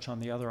want to touch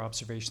on the other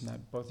observation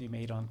that both of you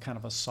made on kind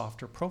of a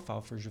softer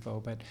profile for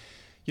Jeuveau. But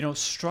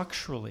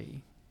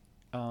structurally,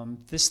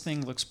 this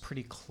thing looks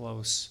pretty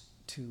close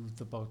to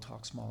the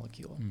Botox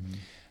molecule. Mm-hmm.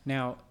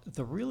 Now,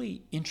 the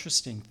really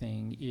interesting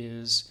thing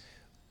is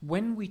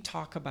when we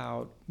talk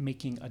about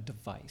making a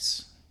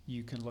device,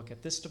 you can look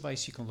at this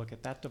device, you can look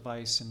at that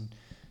device, and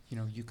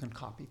you can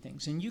copy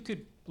things. And you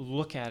could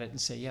look at it and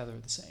say, yeah, they're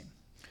the same.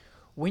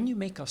 When you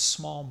make a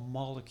small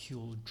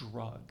molecule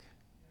drug,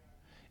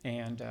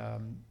 and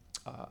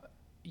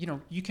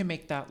you can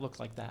make that look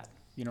like that.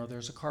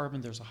 There's a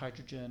carbon, there's a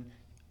hydrogen.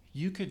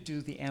 You could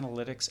do the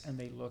analytics and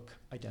they look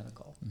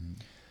identical. Mm-hmm.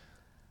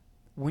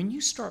 When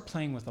you start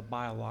playing with a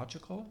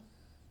biological,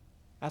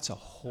 that's a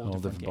whole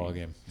different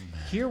ballgame.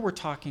 Here we're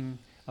talking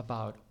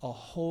about a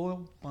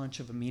whole bunch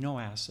of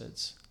amino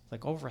acids,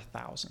 like over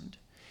 1,000,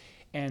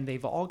 and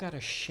they've all got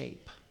a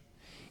shape.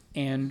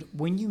 And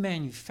when you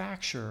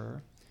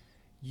manufacture,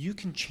 you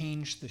can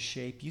change the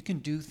shape, you can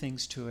do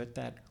things to it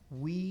that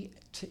we,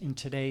 in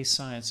today's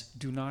science,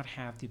 do not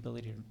have the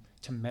ability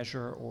to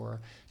measure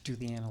or do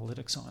the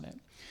analytics on it.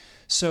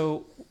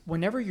 So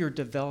whenever you're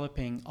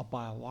developing a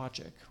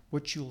biologic,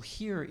 what you'll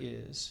hear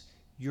is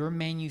Your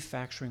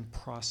manufacturing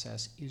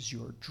process is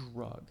your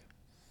drug.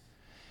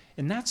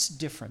 And that's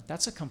different.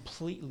 That's a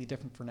completely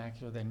different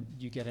vernacular than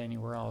you get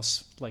anywhere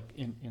else, like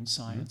in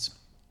science.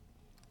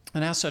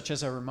 And as such,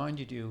 as I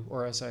reminded you,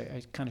 or as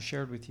I kind of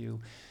shared with you,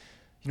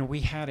 we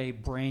had a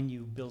brand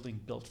new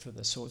building built for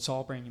this. So it's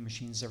all brand new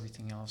machines,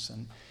 everything else.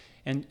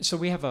 And so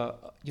we have a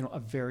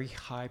very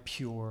high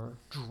pure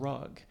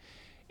drug.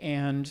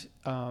 And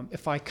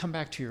if I come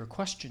back to your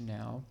question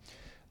now,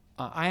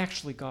 I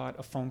actually got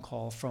a phone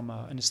call from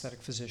an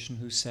aesthetic physician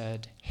who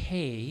said,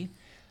 hey,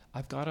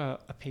 I've got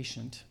a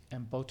patient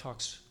and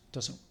Botox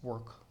doesn't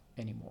work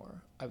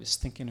anymore. I was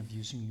thinking of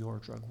using your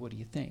drug. What do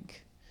you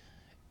think?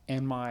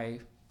 And my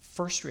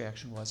first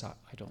reaction was, I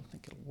don't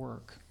think it'll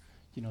work.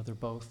 They're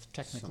both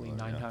technically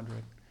Similar, 900.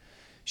 Yeah.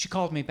 She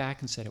called me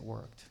back and said it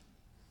worked.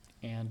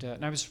 And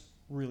I was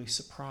really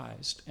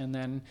surprised. And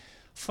then,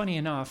 funny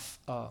enough,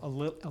 a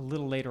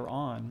little later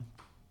on,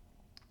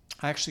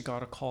 I actually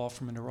got a call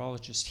from a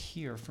neurologist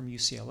here from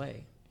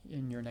UCLA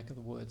in your neck of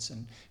the woods,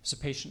 and it was a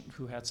patient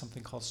who had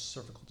something called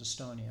cervical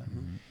dystonia.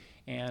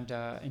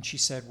 And she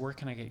said, where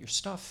can I get your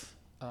stuff?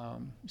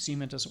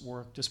 Xeomin doesn't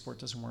work, Dysport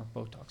doesn't work,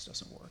 Botox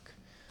doesn't work.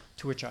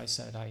 To which I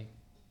said, I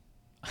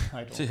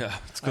don't. Yeah,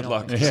 it's good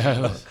luck.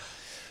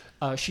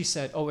 She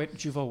said,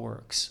 Jeuveau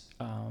works.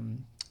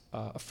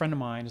 A friend of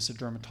mine is a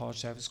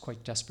dermatologist. I was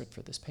quite desperate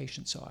for this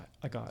patient, so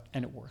I got,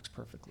 and it works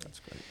perfectly. That's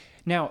great.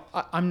 Now,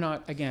 I'm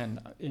not,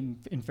 again,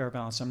 in fair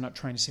balance, I'm not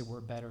trying to say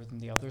we're better than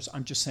the others.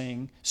 I'm just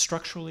saying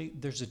structurally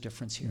there's a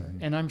difference here.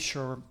 And I'm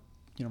sure,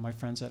 my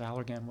friends at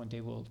Allergan one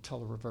day will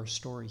tell a reverse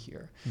story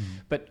here.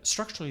 But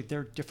structurally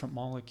they're different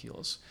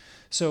molecules.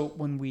 So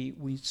when we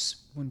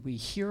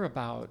hear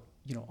about,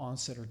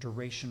 onset or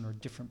duration or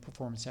different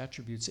performance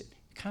attributes, it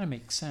kind of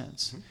makes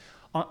sense.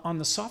 On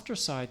the softer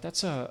side,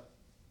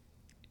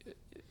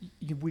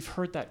 we've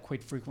heard that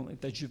quite frequently,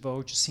 that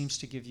Jeuveau just seems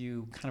to give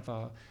you kind of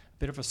a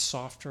bit of a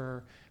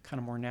softer, kind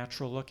of more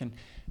natural look. And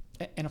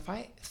if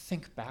I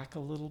think back a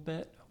little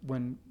bit,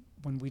 when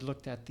we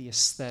looked at the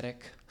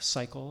aesthetic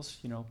cycles,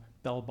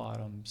 bell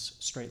bottoms,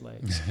 straight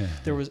legs,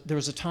 there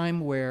was a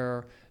time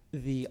where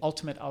the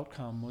ultimate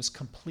outcome was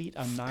complete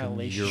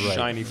annihilation. You're right.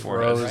 Shiny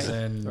forehead.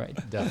 Frozen,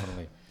 right.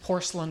 Definitely.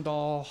 Porcelain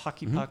doll,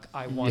 hockey puck,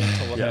 I wanted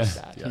to look at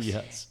that.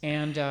 Yes.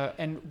 And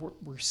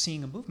we're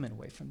seeing a movement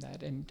away from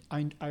that. And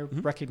I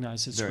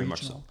recognize it's Very regional.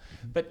 much so.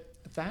 But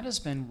that has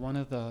been one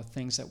of the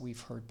things that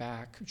we've heard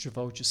back.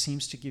 Jeuveau just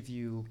seems to give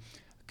you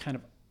kind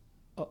of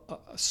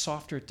a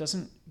softer, it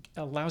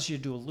allows you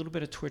to do a little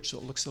bit of twitch so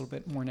it looks a little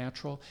bit more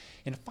natural.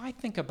 And if I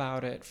think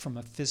about it from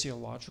a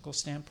physiological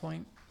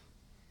standpoint,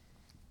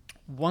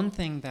 one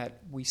thing that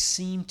we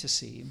seem to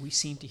see, we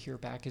seem to hear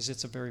back, is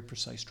it's a very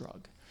precise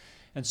drug.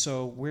 And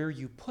so where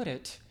you put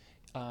it,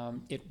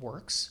 it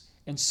works.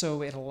 And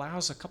so it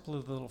allows a couple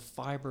of little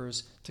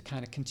fibers to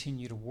kind of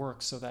continue to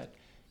work so that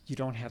you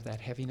don't have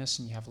that heaviness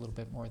and you have a little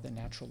bit more of the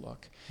natural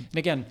look. And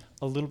again,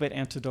 a little bit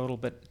anecdotal,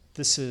 but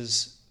this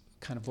is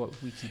kind of what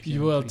we keep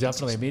hearing. Well,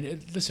 definitely. I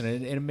mean, listen,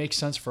 it makes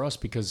sense for us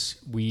because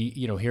we,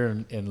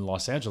 here in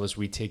Los Angeles,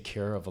 we take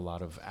care of a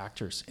lot of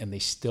actors and they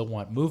still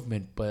want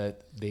movement,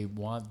 but they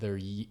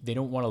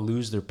don't want to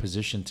lose their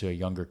position to a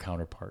younger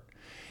counterpart.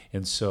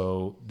 And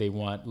so they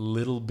want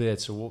little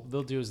bits. So what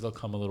they'll do is they'll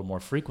come a little more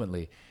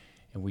frequently,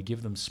 and we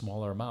give them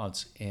smaller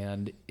amounts.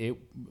 And it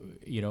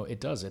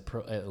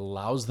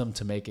allows them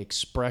to make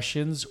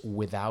expressions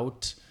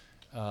without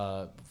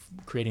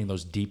creating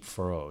those deep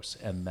furrows.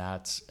 And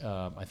that's,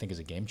 I think, is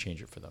a game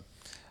changer for them.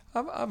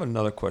 I have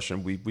another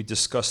question. We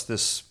discussed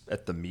this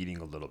at the meeting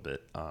a little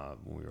bit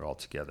when we were all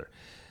together.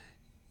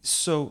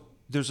 So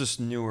there's this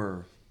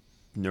newer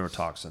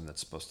neurotoxin that's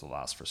supposed to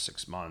last for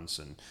 6 months,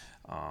 and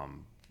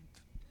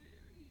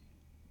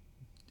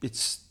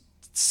it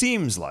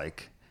seems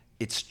like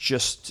it's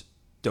just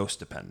dose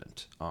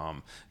dependent.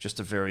 Just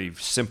a very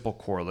simple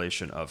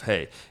correlation of,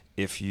 hey,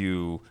 if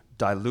you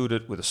dilute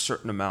it with a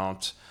certain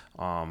amount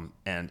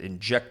and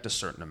inject a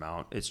certain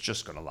amount, it's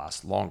just going to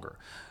last longer.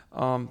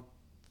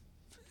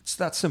 It's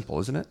that simple,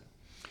 isn't it?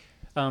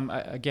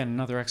 Again,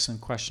 another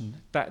excellent question.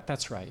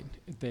 That's right.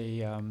 They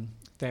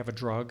have a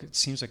drug. It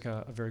seems like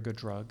a very good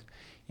drug,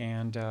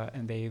 and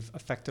they've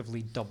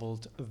effectively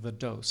doubled the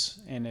dose.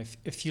 And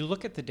if you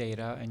look at the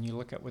data and you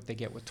look at what they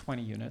get with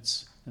 20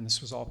 units, and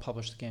this was all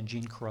published again,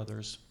 Gene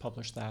Carruthers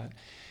published that,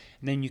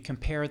 and then you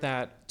compare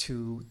that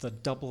to the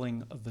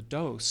doubling of the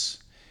dose,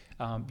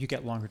 you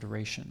get longer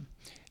duration.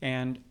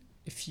 And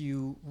if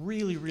you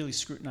really, really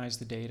scrutinize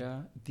the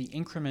data, the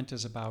increment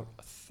is about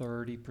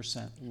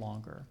 30%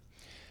 longer.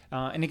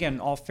 And again, in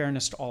all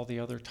fairness to all the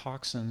other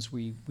toxins,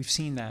 we've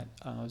seen that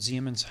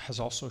Xeomin has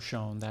also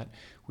shown that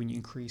when you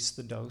increase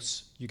the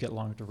dose, you get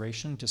longer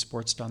duration.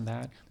 Dysport's done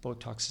that.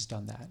 Botox has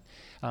done that.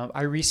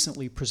 I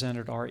recently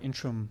presented our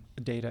interim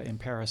data in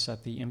Paris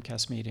at the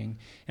IMCAS meeting,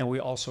 and we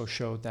also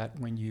showed that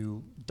when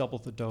you double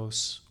the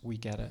dose, we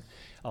get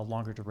a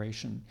longer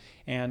duration.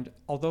 And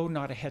although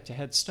not a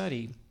head-to-head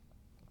study,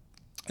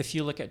 if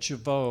you look at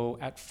Jeuveau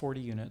at 40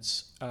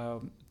 units,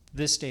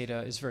 this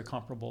data is very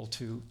comparable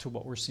to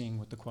what we're seeing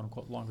with the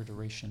quote-unquote longer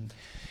duration.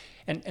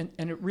 And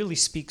it really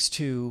speaks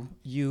to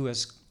you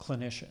as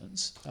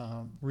clinicians,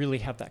 really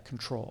have that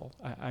control.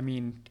 I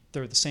mean,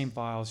 they're the same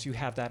vials. You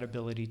have that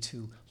ability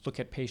to look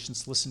at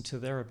patients, listen to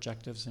their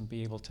objectives, and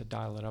be able to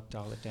dial it up,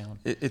 dial it down.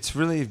 It's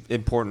really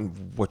important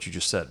what you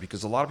just said,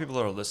 because a lot of people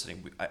that are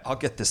listening, I'll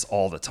get this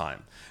all the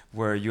time,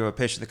 where you have a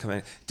patient that come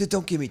in,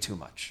 don't give me too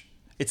much.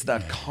 It's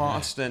that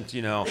constant,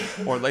 or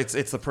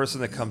it's the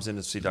person that comes in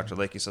to see Dr.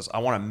 Lake. He says, I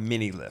want a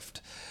mini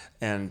lift.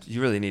 And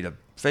you really need a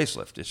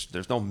facelift.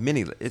 There's no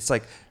mini lift. It's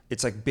like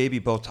baby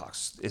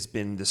Botox. It's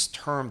been this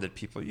term that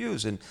people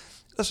use. And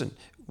listen,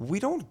 we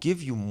don't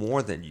give you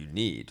more than you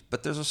need,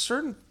 but there's a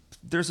certain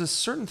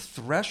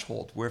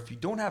threshold where if you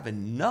don't have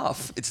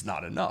enough, it's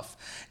not enough.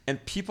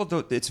 And people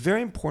don't, it's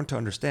very important to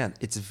understand,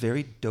 it's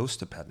very dose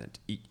dependent.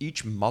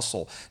 Each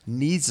muscle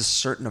needs a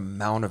certain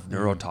amount of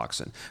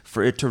neurotoxin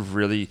for it to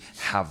really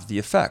have the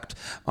effect.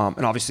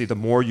 And obviously the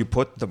more you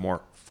put, the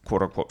more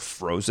quote unquote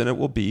frozen it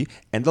will be,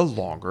 and the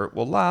longer it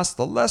will last.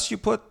 The less you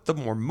put, the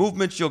more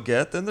movement you'll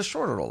get, then the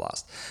shorter it'll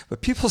last.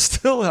 But people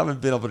still haven't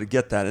been able to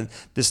get that. And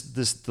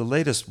the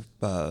latest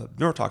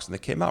neurotoxin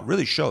that came out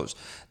really shows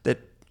that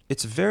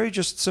it's very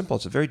just simple.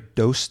 It's a very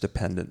dose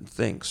dependent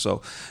thing. So,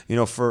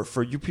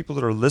 for you people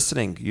that are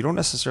listening, you don't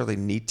necessarily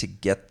need to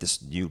get this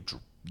new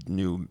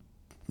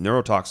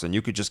neurotoxin.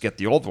 You could just get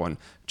the old one,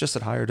 just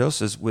at higher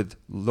doses with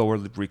lower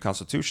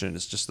reconstitution.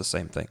 It's just the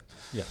same thing.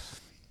 Yeah,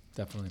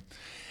 definitely.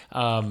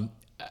 I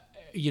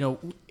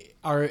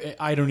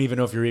don't even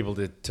know if you're able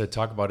to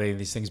talk about any of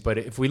these things, but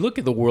if we look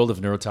at the world of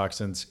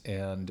neurotoxins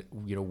and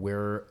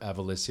where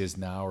Avelar is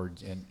now,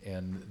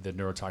 and the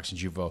neurotoxin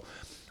Jeuveau,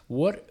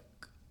 what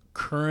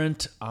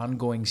current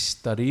ongoing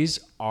studies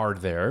are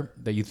there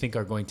that you think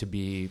are going to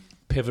be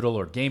pivotal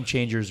or game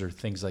changers or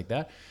things like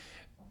that?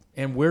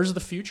 And where's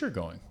the future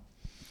going?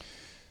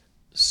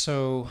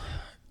 So,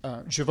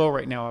 Jeuveau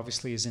right now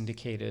obviously is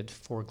indicated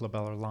for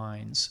glabellar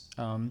lines.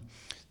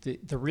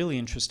 The really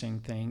interesting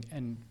thing,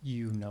 and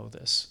you know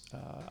this,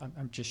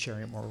 I'm just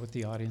sharing it more with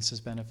the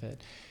audience's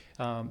benefit.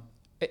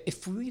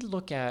 If we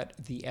look at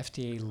the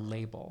FDA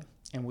label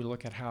and we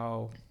look at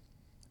how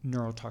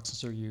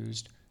neurotoxins are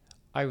used,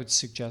 I would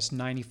suggest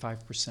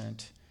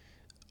 95%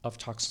 of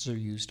toxins are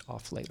used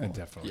off-label.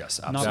 Definitely. Yes,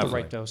 Not absolutely. the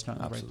right dose, not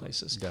in the right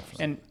places.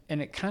 Definitely.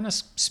 And it kind of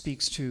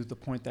speaks to the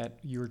point that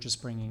you were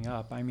just bringing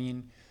up. I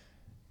mean,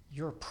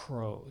 you're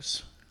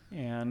pros.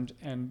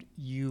 And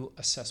you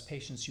assess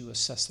patients, you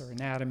assess their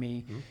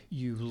anatomy,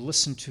 you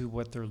listen to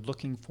what they're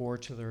looking for,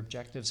 to their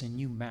objectives, and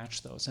you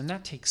match those. And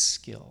that takes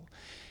skill.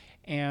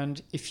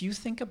 And if you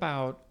think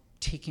about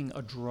taking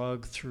a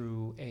drug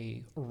through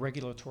a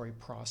regulatory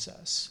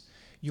process,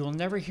 you'll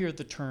never hear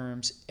the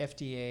terms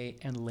FDA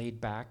and laid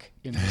back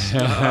in this.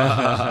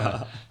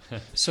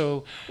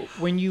 So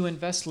when you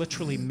invest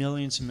literally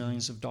millions and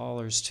millions of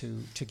dollars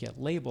to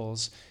get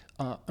labels,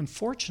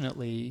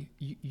 unfortunately,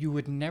 you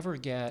would never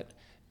get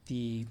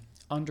the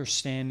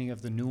understanding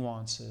of the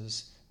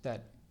nuances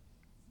that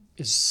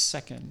is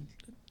second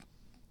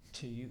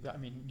to you. I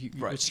mean,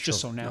 it's just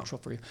so natural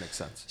for you. Makes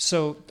sense.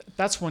 So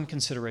that's one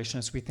consideration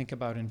as we think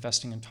about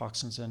investing in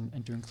toxins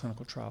and doing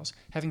clinical trials.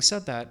 Having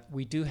said that,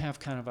 we do have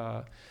kind of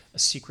a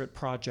secret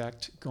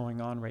project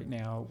going on right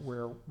now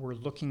where we're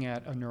looking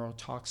at a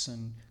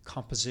neurotoxin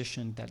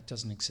composition that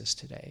doesn't exist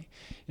today.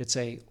 It's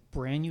a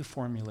brand new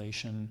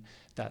formulation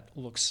that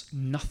looks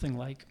nothing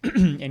like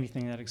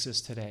anything that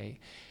exists today.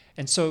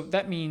 And so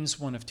that means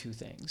one of two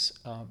things.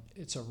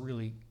 It's a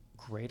really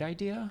great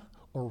idea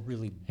or a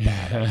really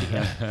bad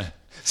idea.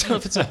 So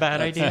if it's a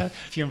bad idea,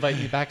 if you invite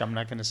me back, I'm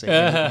not going to say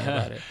anything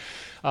about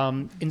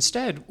it.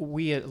 Instead,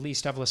 we at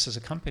least Avelar as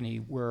a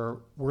company, we're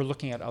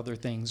looking at other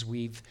things.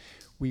 We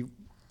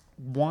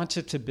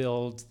wanted to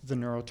build the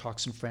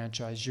neurotoxin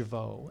franchise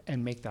Jeuveau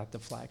and make that the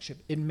flagship.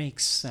 It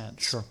makes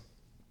sense. Sure.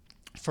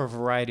 For a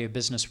variety of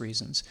business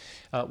reasons.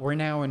 We're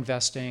now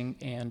investing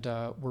and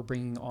we're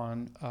bringing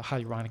on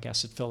hyaluronic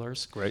acid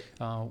fillers. Great.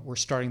 We're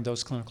starting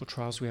those clinical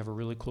trials. We have a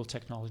really cool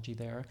technology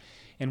there.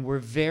 And we're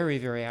very,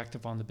 very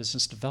active on the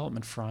business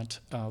development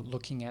front,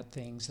 looking at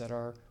things that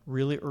are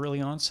really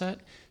early onset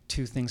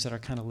to things that are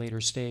kind of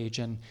later stage.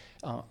 And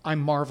I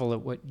marvel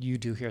at what you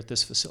do here at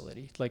this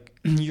facility. Like,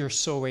 you're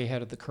so way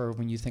ahead of the curve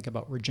when you think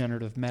about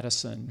regenerative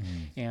medicine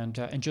and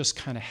just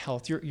kind of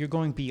health. You're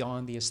going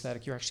beyond the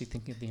aesthetic. You're actually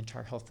thinking of the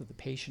entire health of the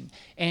patient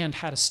and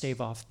how to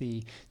stave off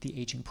the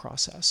aging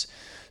process.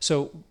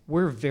 So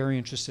we're very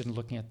interested in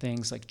looking at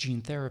things like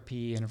gene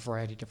therapy and a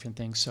variety of different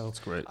things. So That's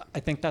great. I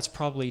think that's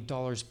probably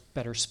dollars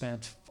better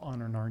spent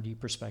on an R&D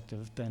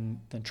perspective than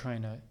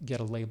trying to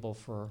get a label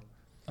for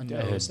a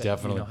nose that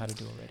definitely. you know how to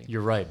do already.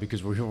 You're right,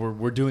 because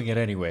we're doing it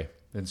anyway.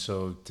 And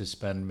so to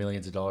spend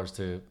millions of dollars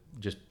to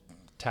just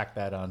tack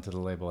that onto the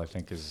label, I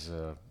think is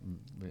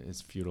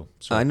futile.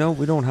 So I know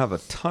we don't have a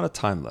ton of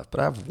time left, but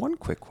I have one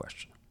quick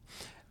question.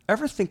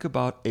 Ever think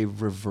about a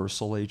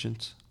reversal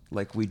agent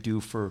like we do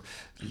for,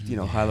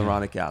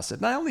 hyaluronic acid?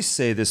 And I only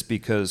say this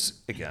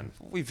because, again,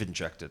 we've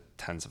injected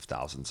tens of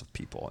thousands of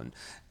people,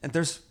 and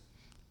there's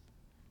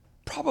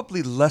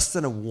probably less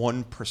than a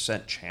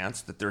 1%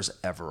 chance that there's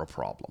ever a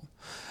problem.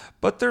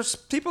 But there's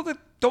people that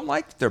don't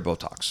like their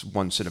Botox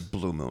once in a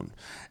blue moon.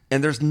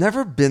 And there's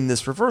never been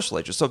this reversal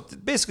agent. So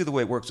basically the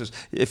way it works is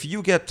if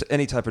you get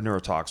any type of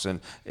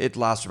neurotoxin, it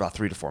lasts about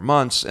 3 to 4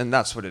 months, and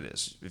that's what it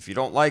is. If you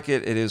don't like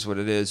it, it is what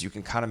it is. You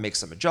can kind of make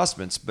some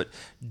adjustments, but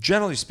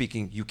generally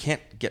speaking, you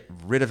can't get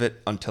rid of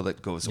it until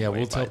it goes away. Yeah,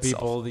 we'll tell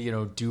itself.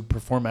 people,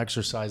 perform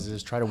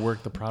exercises, try to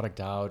work the product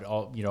out,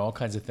 all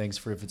kinds of things.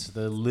 For if it's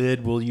the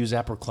lid, we'll use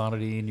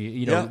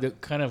aproclonidine, the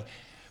kind of.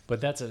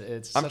 But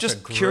I'm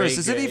just curious,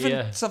 is it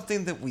even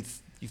something that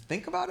you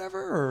think about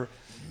ever, or?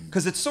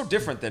 Because it's so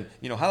different than,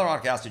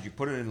 hyaluronic acid, you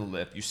put it in the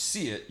lip, you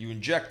see it, you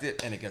inject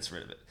it, and it gets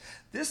rid of it.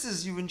 This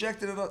is, you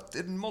injected it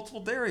in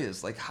multiple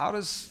areas. Like, how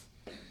does...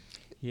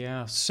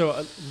 Yeah, so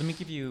let me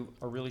give you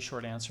a really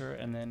short answer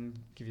and then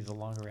give you the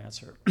longer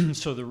answer.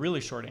 So the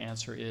really short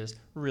answer is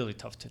really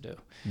tough to do.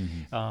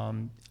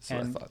 Mm-hmm. So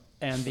I thought.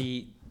 And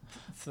the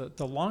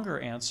longer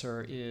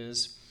answer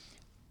is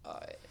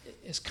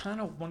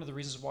kind of one of the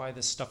reasons why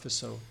this stuff is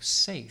so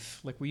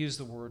safe. Like, we use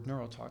the word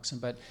neurotoxin,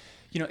 but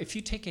if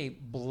you take a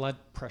blood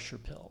pressure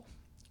pill,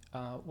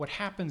 what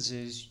happens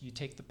is you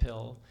take the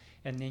pill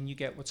and then you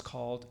get what's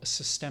called a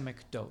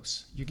systemic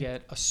dose. You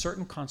get a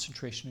certain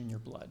concentration in your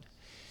blood,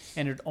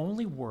 and it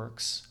only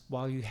works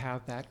while you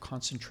have that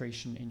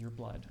concentration in your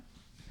blood,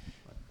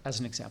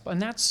 as an example.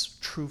 And that's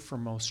true for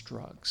most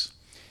drugs.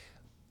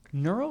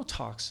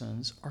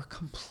 Neurotoxins are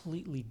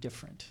completely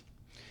different.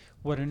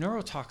 What a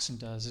neurotoxin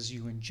does is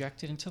you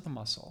inject it into the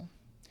muscle,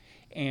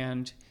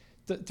 and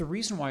the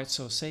reason why it's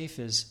so safe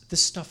is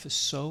this stuff is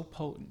so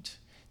potent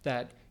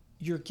that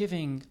you're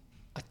giving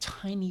a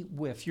tiny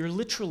whiff. You're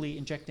literally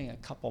injecting a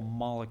couple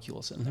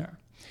molecules in there.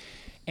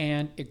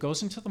 And it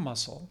goes into the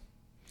muscle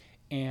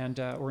and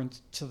or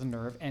into the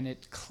nerve, and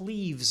it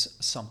cleaves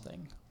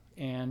something.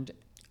 And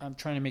I'm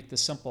trying to make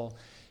this simple.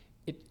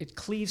 It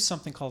cleaves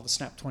something called the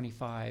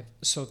SNAP25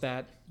 so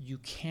that you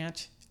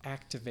can't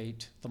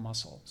activate the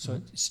muscle, so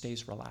it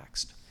stays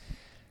relaxed.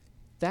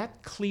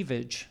 That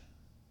cleavage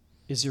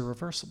is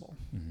irreversible.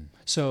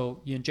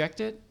 So you inject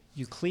it,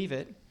 you cleave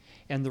it,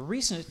 and the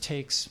reason it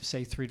takes,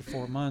 say, 3 to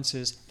 4 months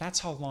is that's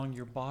how long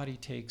your body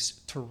takes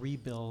to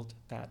rebuild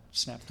that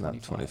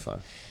SNAP25.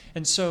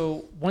 And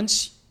so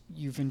once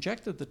you've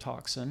injected the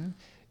toxin,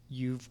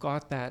 you've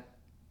got that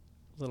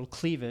little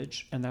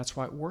cleavage, and that's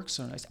why it works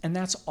so nice. And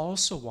that's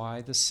also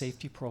why the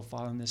safety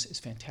profile in this is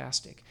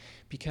fantastic,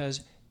 because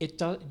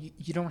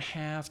you don't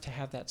have to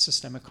have that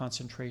systemic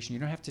concentration. You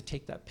don't have to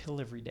take that pill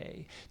every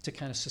day to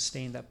kind of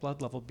sustain that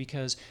blood level,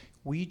 because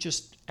we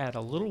just add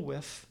a little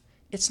whiff.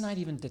 It's not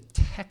even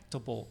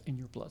detectable in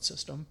your blood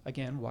system.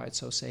 Again, why it's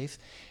so safe.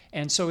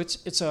 And so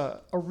it's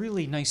a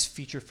really nice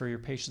feature for your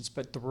patients.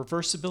 But the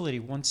reversibility,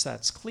 once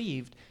that's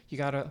cleaved,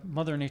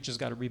 Mother Nature's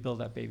got to rebuild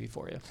that baby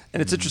for you.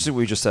 And it's interesting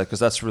what you just said,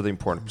 because that's really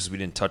important, because we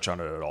didn't touch on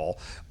it at all.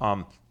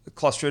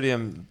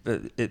 Clostridium,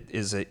 it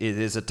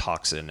is a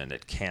toxin, and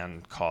it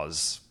can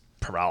cause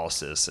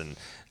paralysis,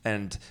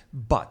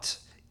 but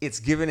it's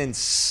given in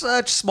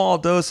such small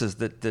doses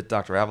that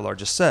Dr. Avelar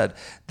just said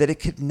that it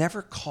could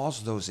never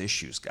cause those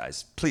issues,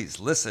 guys. Please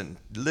listen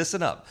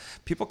up.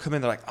 People come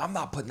in, they're like, I'm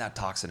not putting that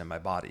toxin in my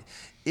body.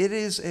 It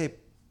is a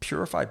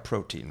purified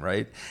protein,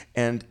 right?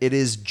 And it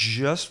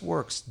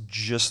works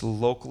just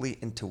locally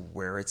into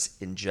where it's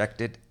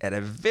injected at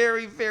a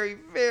very, very,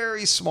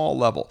 very small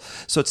level.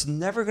 So it's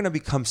never going to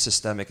become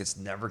systemic. It's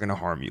never going to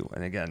harm you.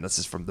 And again, this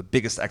is from the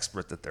biggest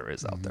expert that there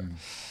is out there.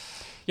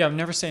 Yeah,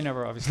 never say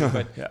never, obviously,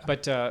 but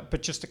Yeah.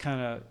 but just to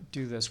kind of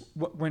do this,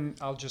 when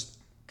I'll just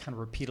kind of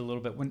repeat a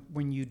little bit,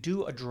 when you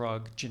do a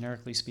drug,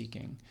 generically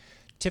speaking,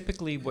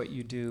 typically what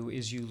you do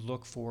is you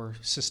look for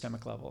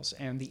systemic levels,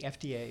 and the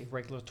FDA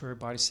regulatory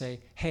bodies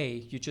say,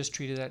 hey, you just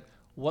treated that.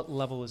 What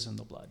level is in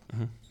the blood?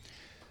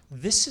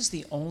 This is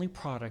the only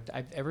product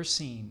I've ever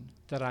seen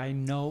that I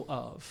know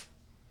of.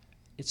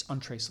 It's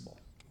untraceable.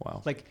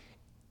 Wow. Like,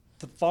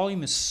 the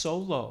volume is so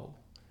low,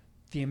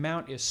 the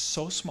amount is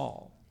so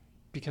small,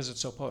 because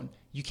it's so potent,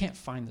 you can't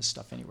find this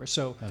stuff anywhere.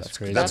 So that's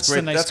great. That's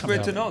great. Nice That's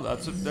great to coming know.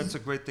 That's a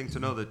great thing to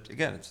know, that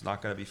again, it's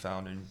not going to be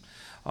found in.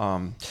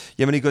 You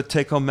have any good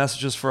take-home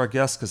messages for our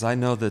guests? Because I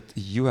know that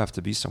you have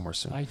to be somewhere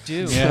soon. I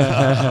do.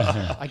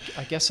 Yeah.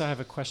 I guess I have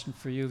a question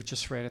for you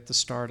just right at the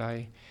start.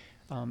 I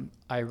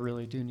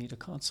really do need a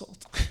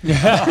consult.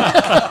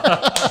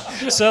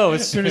 So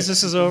as soon as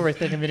this is over, I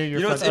think I'm going to your.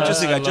 You know, it's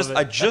interesting.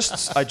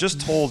 I just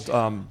told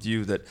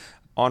you that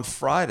on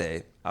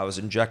Friday I was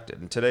injected,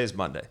 and today is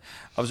Monday.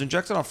 I was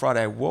injected on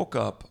Friday. I woke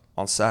up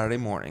on Saturday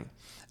morning,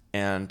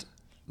 and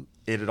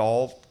it had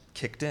all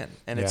kicked in.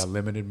 And it's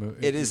limited.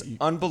 It is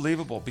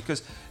unbelievable,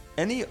 because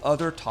any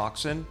other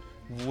toxin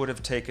would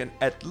have taken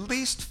at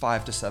least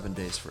 5 to 7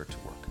 days for it to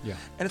work. Yeah.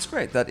 And it's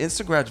great. That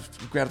instant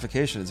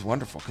gratification is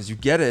wonderful, because you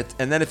get it,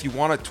 and then if you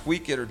want to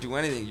tweak it or do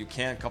anything, you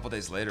can a couple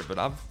days later. But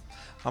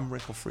I'm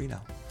wrinkle-free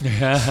now.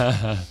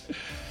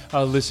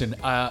 Listen,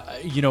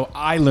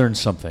 I learned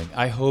something.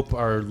 I hope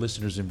our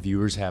listeners and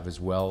viewers have as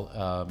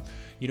well.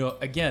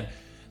 Again,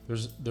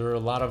 there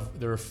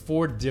are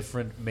 4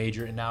 different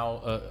major, and now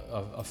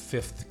a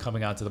 5th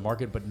coming onto the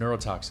market, but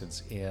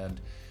neurotoxins. And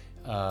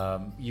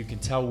You can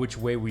tell which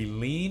way we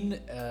lean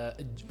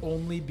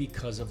only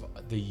because of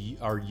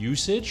our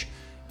usage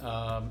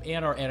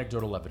and our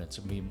anecdotal evidence.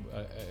 I mean,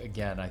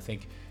 again, I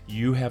think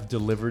you have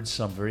delivered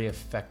some very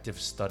effective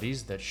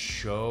studies that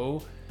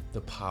show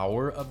the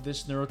power of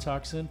this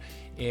neurotoxin,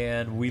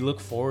 and we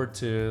look forward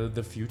to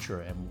the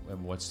future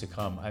and what's to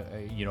come.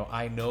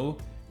 I know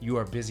you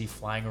are busy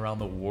flying around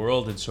the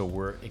world, and so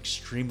we're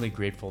extremely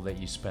grateful that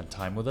you spent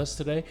time with us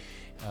today,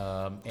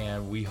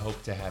 and we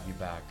hope to have you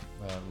back.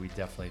 We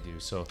definitely do.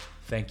 So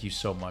thank you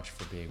so much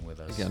for being with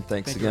us. Again,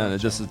 thanks again.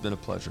 This has been a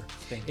pleasure.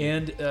 Thank you.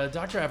 And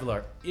Dr.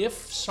 Avelar, if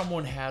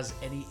someone has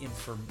any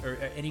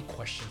any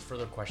questions,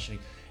 further questioning,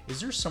 is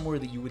there somewhere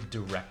that you would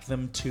direct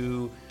them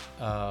to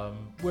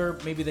where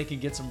maybe they can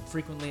get some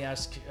frequently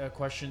asked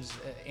questions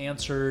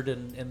answered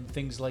and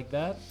things like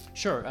that?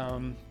 Sure.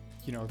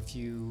 If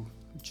you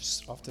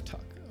just off the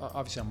top,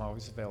 obviously I'm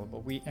always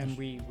available. We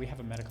have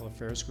a medical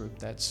affairs group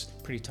that's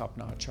pretty top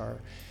notch.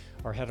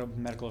 Our head of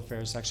medical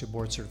affairs is actually a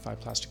board certified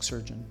plastic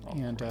surgeon,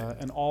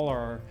 and all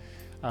our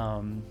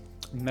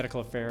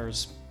medical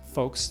affairs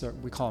folks that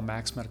we call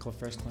Max Medical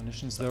Affairs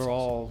clinicians, they're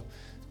all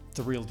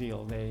the real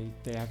deal.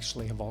 They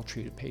actually have all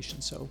treated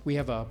patients. So we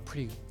have a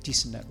pretty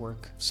decent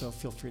network, so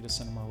feel free to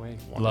send them our way.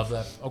 Wonderful. Love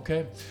that.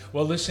 Okay.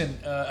 Well, listen,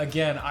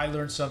 again, I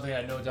learned something.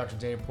 I know Dr.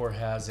 Davenport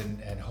has,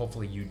 and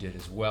hopefully you did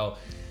as well.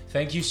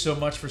 Thank you so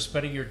much for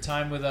spending your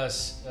time with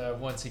us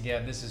once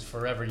again. This is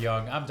Forever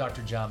Young. I'm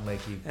Dr. John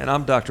Lakey. And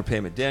I'm Dr.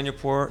 Payman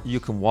Danielpour. You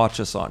can watch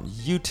us on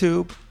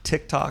YouTube,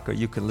 TikTok, or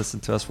you can listen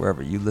to us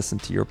wherever you listen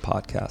to your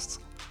podcasts.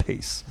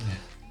 Peace.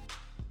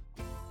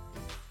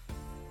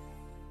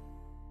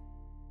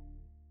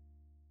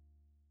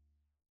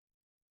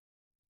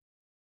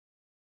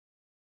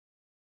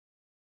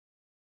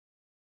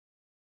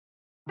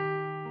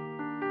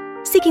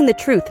 Seeking the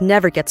truth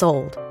never gets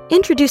old.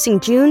 Introducing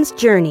June's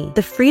Journey,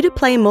 the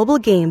free-to-play mobile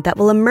game that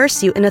will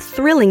immerse you in a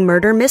thrilling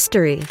murder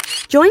mystery.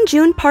 Join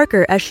June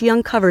Parker as she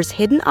uncovers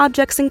hidden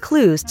objects and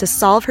clues to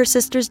solve her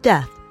sister's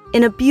death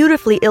in a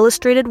beautifully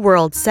illustrated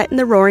world set in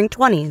the Roaring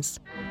 '20s.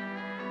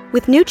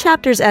 With new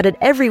chapters added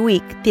every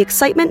week, the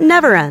excitement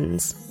never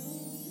ends.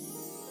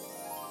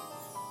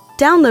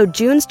 Download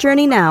June's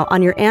Journey now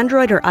on your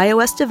Android or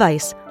iOS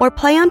device, or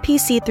play on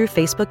PC through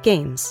Facebook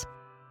Games.